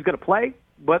saying he was going to play,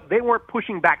 but they weren't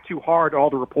pushing back too hard all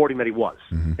the reporting that he was.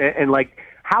 Mm-hmm. And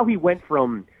how he went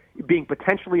from being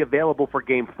potentially available for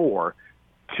Game 4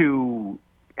 to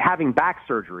having back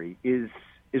surgery is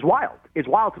wild. It's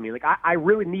wild to me. I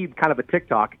really need kind of a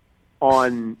TikTok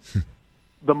on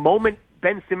the moment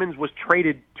Ben Simmons was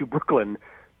traded to Brooklyn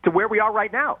to where we are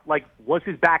right now. Was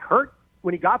his back hurt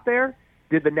when he got there?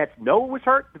 Did the Nets know it was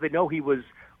hurt? Did they know he was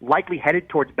likely headed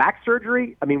towards back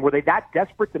surgery? Were they that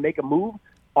desperate to make a move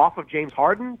off of James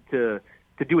Harden to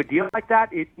do a deal like that?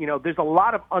 There's a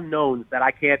lot of unknowns that I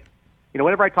can't,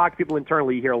 whenever I talk to people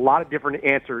internally, you hear a lot of different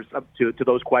answers to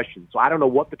those questions. So I don't know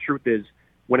what the truth is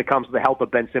when it comes to the health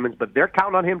of Ben Simmons, but they're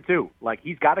counting on him too.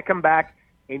 He's got to come back,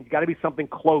 and he's got to be something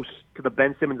close to the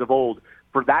Ben Simmons of old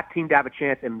for that team to have a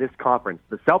chance in this conference.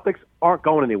 The Celtics aren't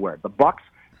going anywhere. The Bucks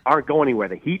aren't going anywhere.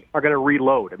 The Heat are going to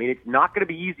reload. I mean, it's not going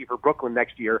to be easy for Brooklyn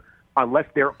next year unless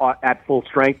they're at full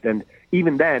strength. And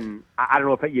even then, I don't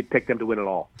know if you'd pick them to win at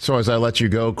all. So as I let you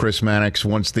go, Chris Mannix,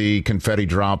 once the confetti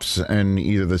drops and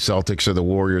either the Celtics or the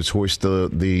Warriors hoist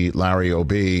the Larry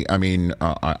O.B., I mean,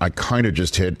 I kind of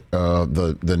just hit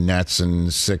the Nets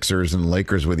and Sixers and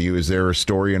Lakers with you. Is there a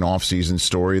story, an off-season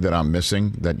story that I'm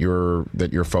missing that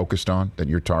you're focused on, that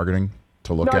you're targeting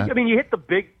to look at? I mean, you hit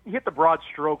the broad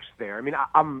strokes there. I mean,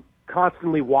 I'm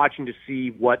constantly watching to see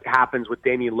what happens with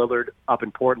Damian Lillard up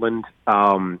in Portland.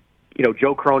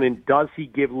 Joe Cronin, does he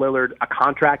give Lillard a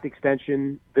contract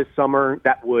extension this summer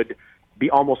that would be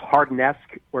almost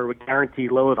Harden-esque, where it would guarantee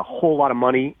Lillard a whole lot of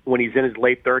money when he's in his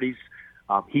late 30s?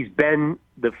 He's been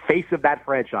the face of that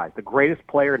franchise, the greatest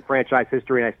player in franchise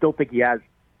history, and I still think he has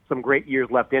some great years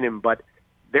left in him, but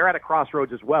they're at a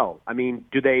crossroads as well. I mean,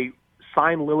 do they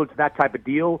sign Lillard to that type of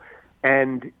deal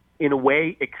and in a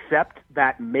way accept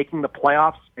that making the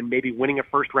playoffs and maybe winning a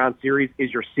first-round series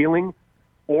is your ceiling?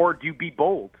 Or do you be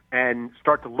bold and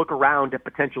start to look around at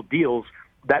potential deals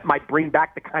that might bring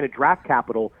back the kind of draft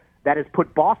capital that has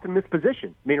put Boston in this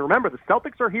position? I mean, remember, the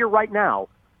Celtics are here right now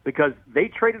because they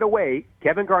traded away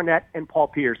Kevin Garnett and Paul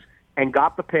Pierce and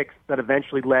got the picks that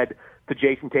eventually led to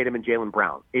Jason Tatum and Jaylen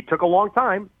Brown. It took a long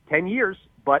time, 10 years,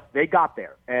 but they got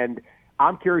there. And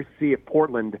I'm curious to see if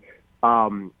Portland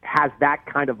has that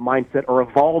kind of mindset or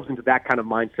evolves into that kind of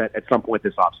mindset at some point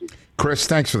this offseason. Chris,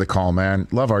 thanks for the call, man.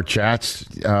 Love our chats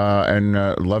and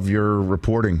love your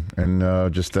reporting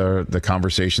and just the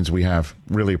conversations we have.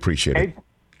 Really appreciate it.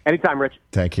 Anytime, Rich.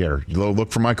 Take care. Look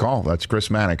for my call. That's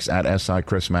Chris Mannix, at SI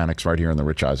Chris Mannix, right here on The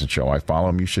Rich Eisen Show. I follow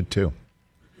him. You should, too.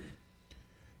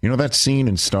 You know that scene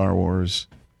in Star Wars,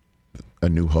 A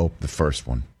New Hope, the first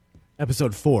one?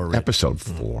 Episode 4, right? Episode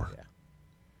 4. Yeah.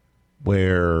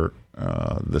 Where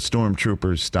the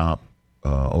stormtroopers stop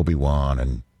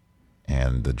Obi-Wan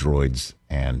and the droids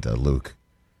and Luke,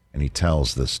 and he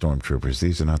tells the stormtroopers,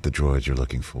 "These are not the droids you're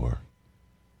looking for.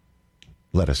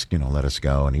 Let us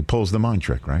go." And he pulls the mind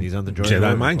trick, right? He's on the droid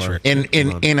Jedi mind trick.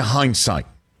 In hindsight,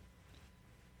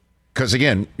 because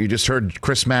again, you just heard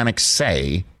Chris Mannix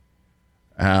say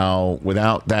how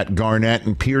without that Garnett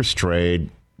and Pierce trade,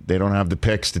 they don't have the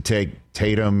picks to take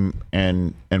Tatum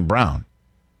and Brown.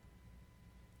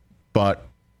 But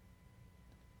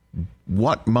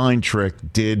what mind trick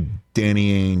did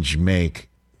Danny Ainge make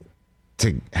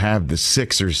to have the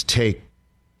Sixers take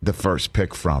the first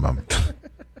pick from him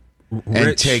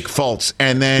and take Fultz,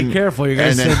 and then be careful, you're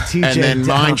going to send TJ and then down,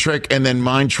 mind trick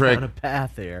on a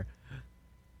path there.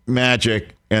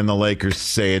 Magic, and the Lakers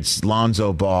say it's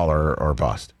Lonzo Ball or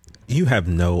bust. You have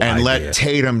no idea. And let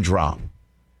Tatum drop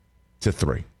to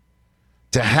 3.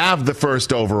 To have the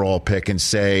first overall pick and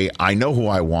say, I know who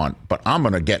I want, but I'm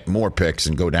going to get more picks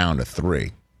and go down to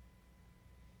 3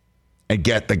 and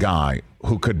get the guy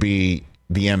who could be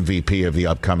the MVP of the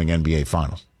upcoming NBA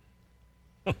Finals.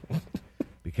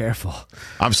 Be careful.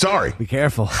 I'm sorry. Be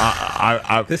careful.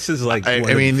 This is like...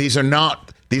 I mean, these are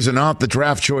not the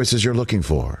draft choices you're looking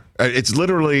for. It's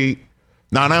literally...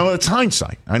 Now, I know it's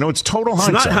hindsight. I know it's total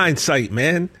hindsight. It's not hindsight,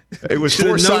 man. It was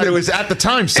foresight. It was at the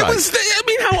time sight.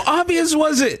 How obvious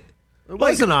was it? It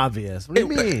wasn't obvious. What do you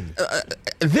mean?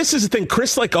 This is the thing.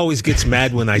 Chris always gets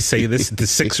mad when I say this. The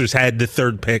Sixers had the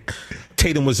 3rd pick.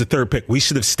 Tatum was the 3rd pick. We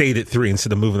should have stayed at 3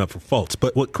 instead of moving up for Fultz.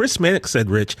 But what Chris Mannix said,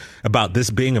 Rich, about this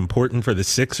being important for the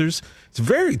Sixers, it's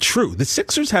very true. The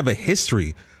Sixers have a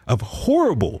history of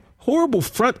horrible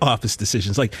front office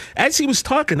decisions. Like, as he was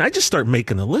talking, I just start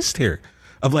making a list here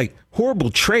of like horrible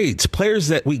trades, players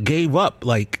that we gave up,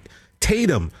 like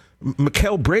Tatum,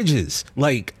 Mikal Bridges.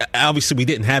 Like, obviously we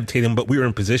didn't have Tatum, but we were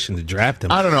in position to draft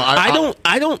him. I don't know.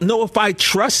 I don't know if I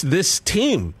trust this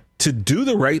team to do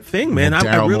the right thing, man. Well,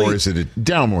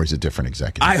 Daryl Morey is a different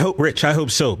executive. I hope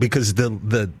so, because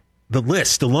the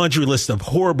laundry list of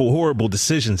horrible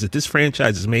decisions that this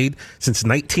franchise has made since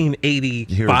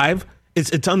 1985,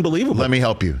 it's unbelievable. Let me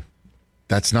help you.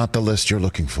 That's not the list you're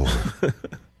looking for.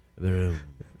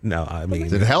 No, I mean,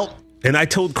 did it help? And I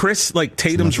told Chris, like,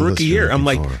 Tatum's rookie year, I'm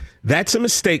like, that's a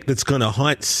mistake that's going to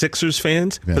haunt Sixers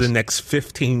fans for the next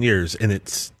 15 years, and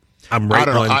I'm right. I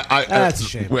don't know. That's a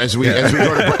shame. As we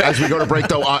go to break,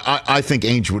 though, I think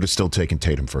Ainge would have still taken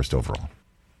Tatum first overall.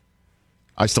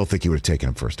 I still think he would have taken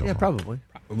him first overall. Yeah,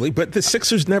 probably. But the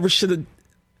Sixers never should have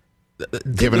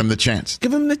given him the chance.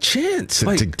 Give him the chance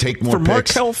to take more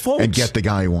picks Fultz and get the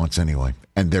guy he wants anyway.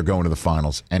 And they're going to the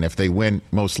finals. And if they win,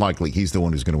 most likely he's the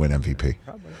one who's going to win MVP.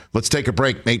 Probably. Let's take a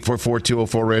break.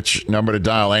 844-204-RICH, number to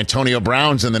dial. Antonio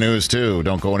Brown's in the news, too.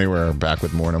 Don't go anywhere. Back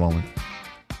with more in a moment.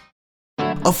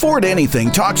 Afford Anything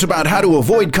talks about how to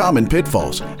avoid common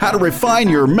pitfalls, how to refine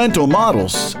your mental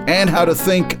models, and how to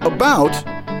think about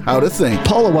how to think.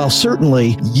 Paula, while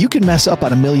certainly you can mess up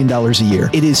on $1 million a year,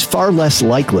 it is far less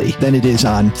likely than it is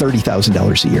on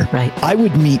 $30,000 a year. Right. I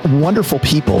would meet wonderful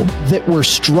people that were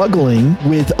struggling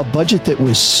with a budget that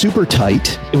was super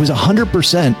tight. It was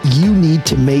 100%. You need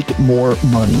to make more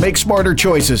money. Make smarter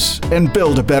choices and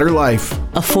build a better life.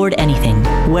 Afford Anything,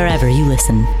 wherever you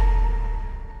listen.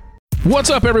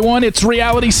 What's up, everyone? It's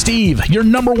Reality Steve, your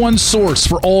number one source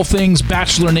for all things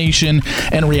Bachelor Nation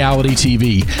and reality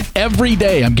TV. Every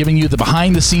day, I'm giving you the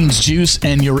behind-the-scenes juice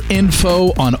and your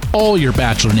info on all your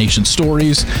Bachelor Nation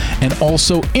stories, and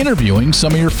also interviewing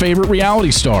some of your favorite reality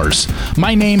stars.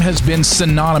 My name has been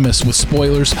synonymous with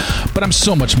spoilers, but I'm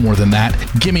so much more than that.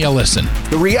 Give me a listen.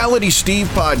 The Reality Steve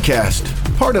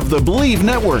Podcast, part of the Believe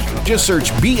Network. Just search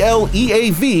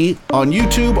BLEAV on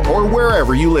YouTube or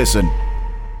wherever you listen.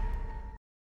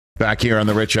 Back here on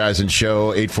the Rich Eisen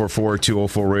Show,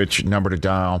 844-204-RICH, number to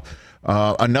dial.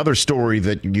 Another story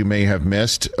that you may have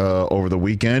missed over the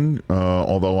weekend,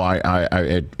 although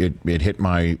it hit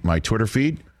my Twitter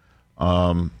feed,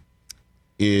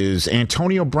 is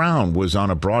Antonio Brown was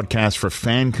on a broadcast for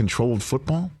fan-controlled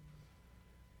football,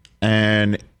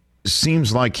 and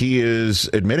seems like he is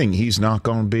admitting he's not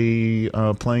going to be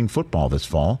playing football this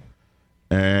fall,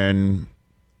 and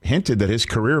hinted that his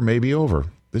career may be over.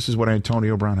 This is what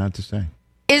Antonio Brown had to say.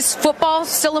 Is football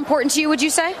still important to you, would you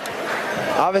say?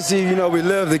 Obviously, we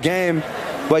live the game,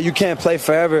 but you can't play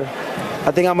forever.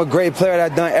 I think I'm a great player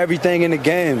that's done everything in the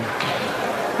game.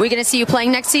 We going to see you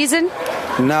playing next season?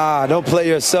 Nah, don't play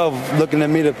yourself looking at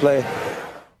me to play.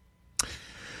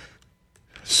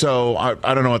 So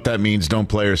I don't know what that means. Don't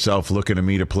play yourself looking at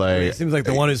me to play. It seems like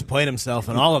the one who's played himself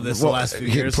in all of this the last few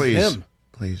years is him.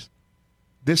 Please.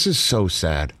 This is so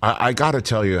sad. I got to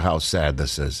tell you how sad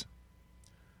this is.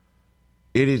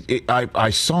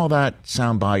 I saw that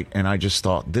soundbite and I just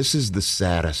thought, this is the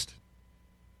saddest.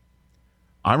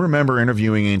 I remember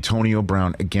interviewing Antonio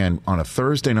Brown again on a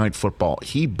Thursday Night Football.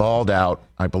 He balled out.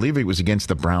 I believe it was against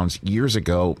the Browns years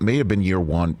ago. May have been year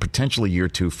one, potentially year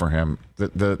two for him.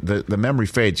 The memory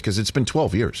fades because it's been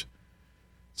 12 years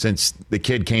since the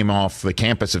kid came off the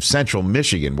campus of Central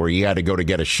Michigan, where he had to go to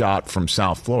get a shot from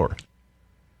South Florida.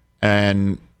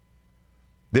 And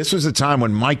this was a time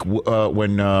when Mike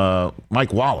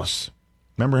Wallace,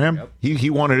 remember him? Yep. He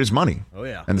wanted his money. Oh,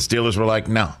 yeah. And the Steelers were like,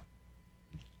 no.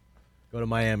 Go to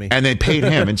Miami. And they paid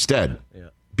him instead. Yeah.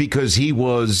 Because he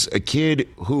was a kid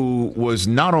who was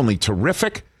not only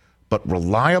terrific, but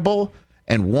reliable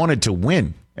and wanted to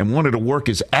win and wanted to work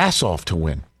his ass off to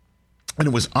win. And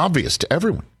it was obvious to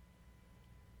everyone.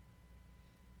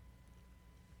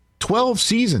 12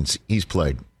 seasons he's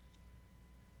played.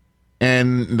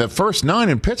 And the first 9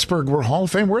 in Pittsburgh were Hall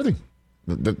of Fame worthy.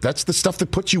 That's the stuff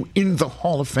that puts you in the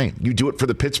Hall of Fame. You do it for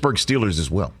the Pittsburgh Steelers as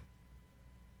well.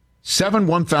 7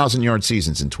 1,000-yard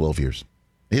seasons in 12 years.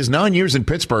 His 9 years in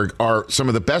Pittsburgh are some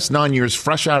of the best 9 years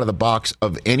fresh out of the box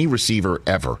of any receiver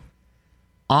ever.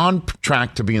 On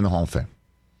track to be in the Hall of Fame.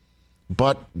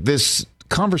 But this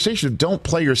conversation of don't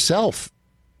play yourself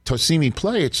to see me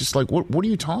play, it's just like, what are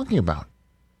you talking about?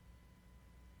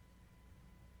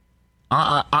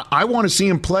 I want to see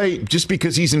him play just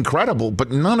because he's incredible,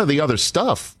 but none of the other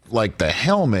stuff, like the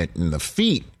helmet and the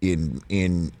feet in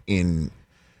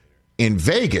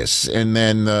Vegas, and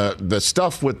then the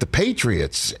stuff with the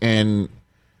Patriots, and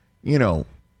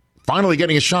finally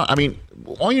getting a shot. I mean,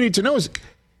 all you need to know is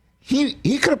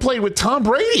he could have played with Tom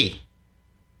Brady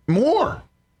more,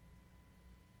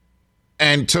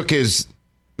 and took his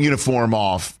uniform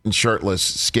off and shirtless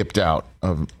skipped out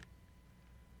of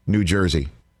New Jersey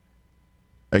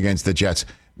against the Jets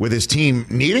with his team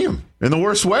needing him in the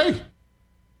worst way.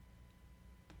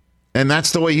 And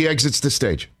that's the way he exits the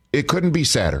stage. It couldn't be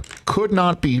sadder. Could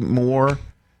not be more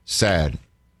sad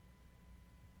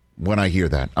when I hear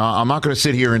that. I'm not going to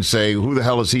sit here and say, who the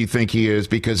hell does he think he is?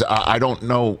 Because I don't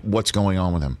know what's going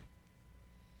on with him.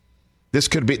 This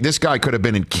guy could have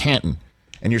been in Canton.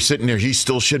 And you're sitting there, he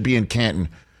still should be in Canton.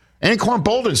 Anquan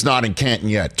Bolden's not in Canton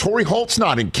yet. Torrey Holt's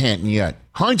not in Canton yet.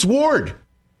 Hines Ward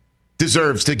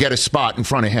deserves to get a spot in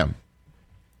front of him.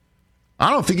 I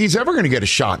don't think he's ever going to get a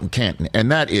shot in Canton.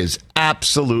 And that is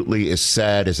absolutely as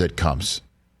sad as it comes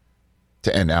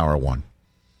to end hour one.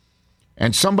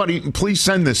 And somebody, please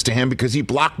send this to him, because he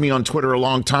blocked me on Twitter a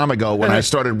long time ago when I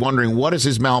started wondering, what is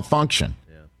his malfunction?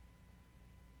 Yeah.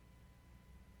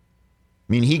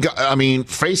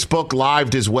 Facebook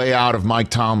lived his way out of Mike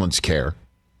Tomlin's care.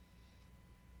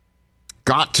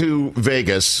 Got to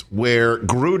Vegas, where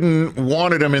Gruden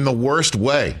wanted him in the worst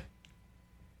way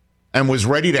and was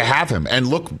ready to have him. And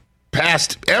look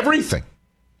past everything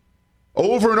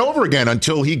over and over again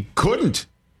until he couldn't.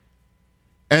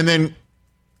 And then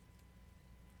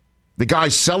the guy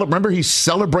remember he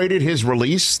celebrated his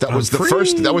release? That was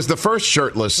the first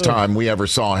shirtless time we ever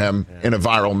saw him in a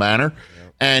viral manner.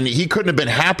 And he couldn't have been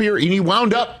happier. And he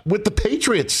wound up with the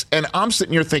Patriots. And I'm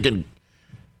sitting here thinking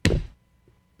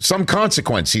some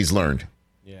consequence he's learned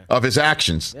of his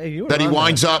actions.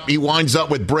 That he winds up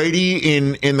with Brady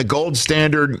in the gold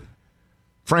standard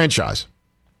franchise.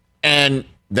 And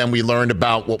then we learned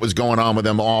about what was going on with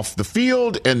them off the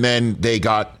field. And then they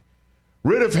got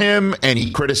rid of him, and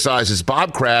he criticizes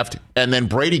Bob Kraft, and then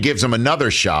Brady gives him another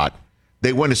shot.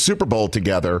 They win a Super Bowl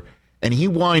together, and he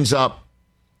winds up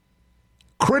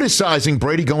criticizing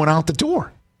Brady going out the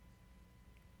door.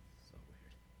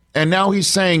 And now he's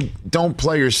saying, don't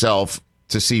play yourself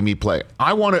to see me play.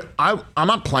 I'm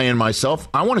not playing myself.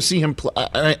 I want to see him play.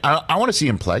 I want to see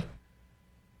him play,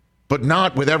 but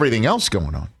not with everything else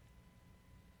going on.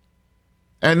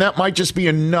 And that might just be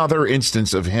another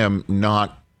instance of him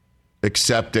not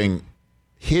accepting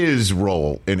his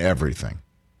role in everything.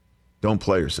 Don't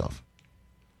play yourself.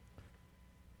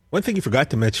 One thing you forgot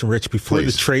to mention, Rich, before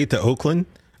the trade to Oakland,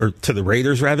 or to the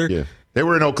Raiders, rather. Yeah. They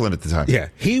were in Oakland at the time. Yeah.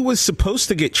 He was supposed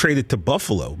to get traded to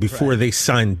Buffalo before they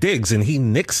signed Diggs, and he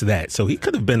nixed that. So he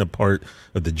could have been a part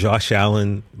of the Josh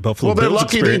Allen Buffalo Bills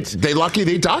experience. They're lucky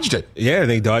they dodged it. Yeah,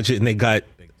 they dodged it, and they got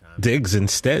Diggs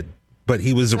instead. But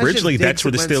he was originally, that's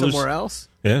where the Steelers. Somewhere else?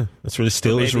 Yeah, that's where the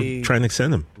Steelers were trying to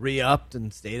send him. Re-upped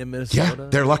and stayed in Minnesota? Yeah,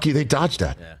 they're lucky they dodged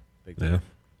that. Yeah, big deal.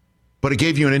 But it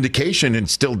gave you an indication and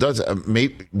still does.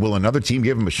 Maybe, will another team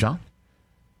give him a shot?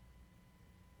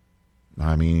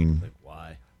 I mean,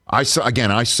 why? I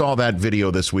saw that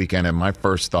video this weekend, and my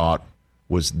first thought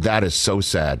was, that is so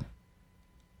sad.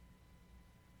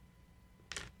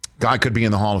 Guy could be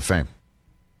in the Hall of Fame.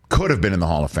 Could have been in the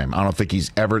Hall of Fame. I don't think he's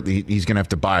going to have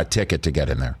to buy a ticket to get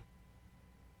in there.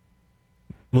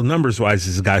 Well, numbers-wise,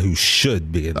 he's a guy who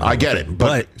should be in the Hall I get of Fame. it.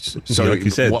 But so like you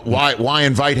said, why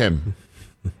invite him?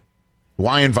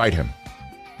 Why invite him?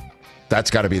 That's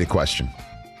got to be the question.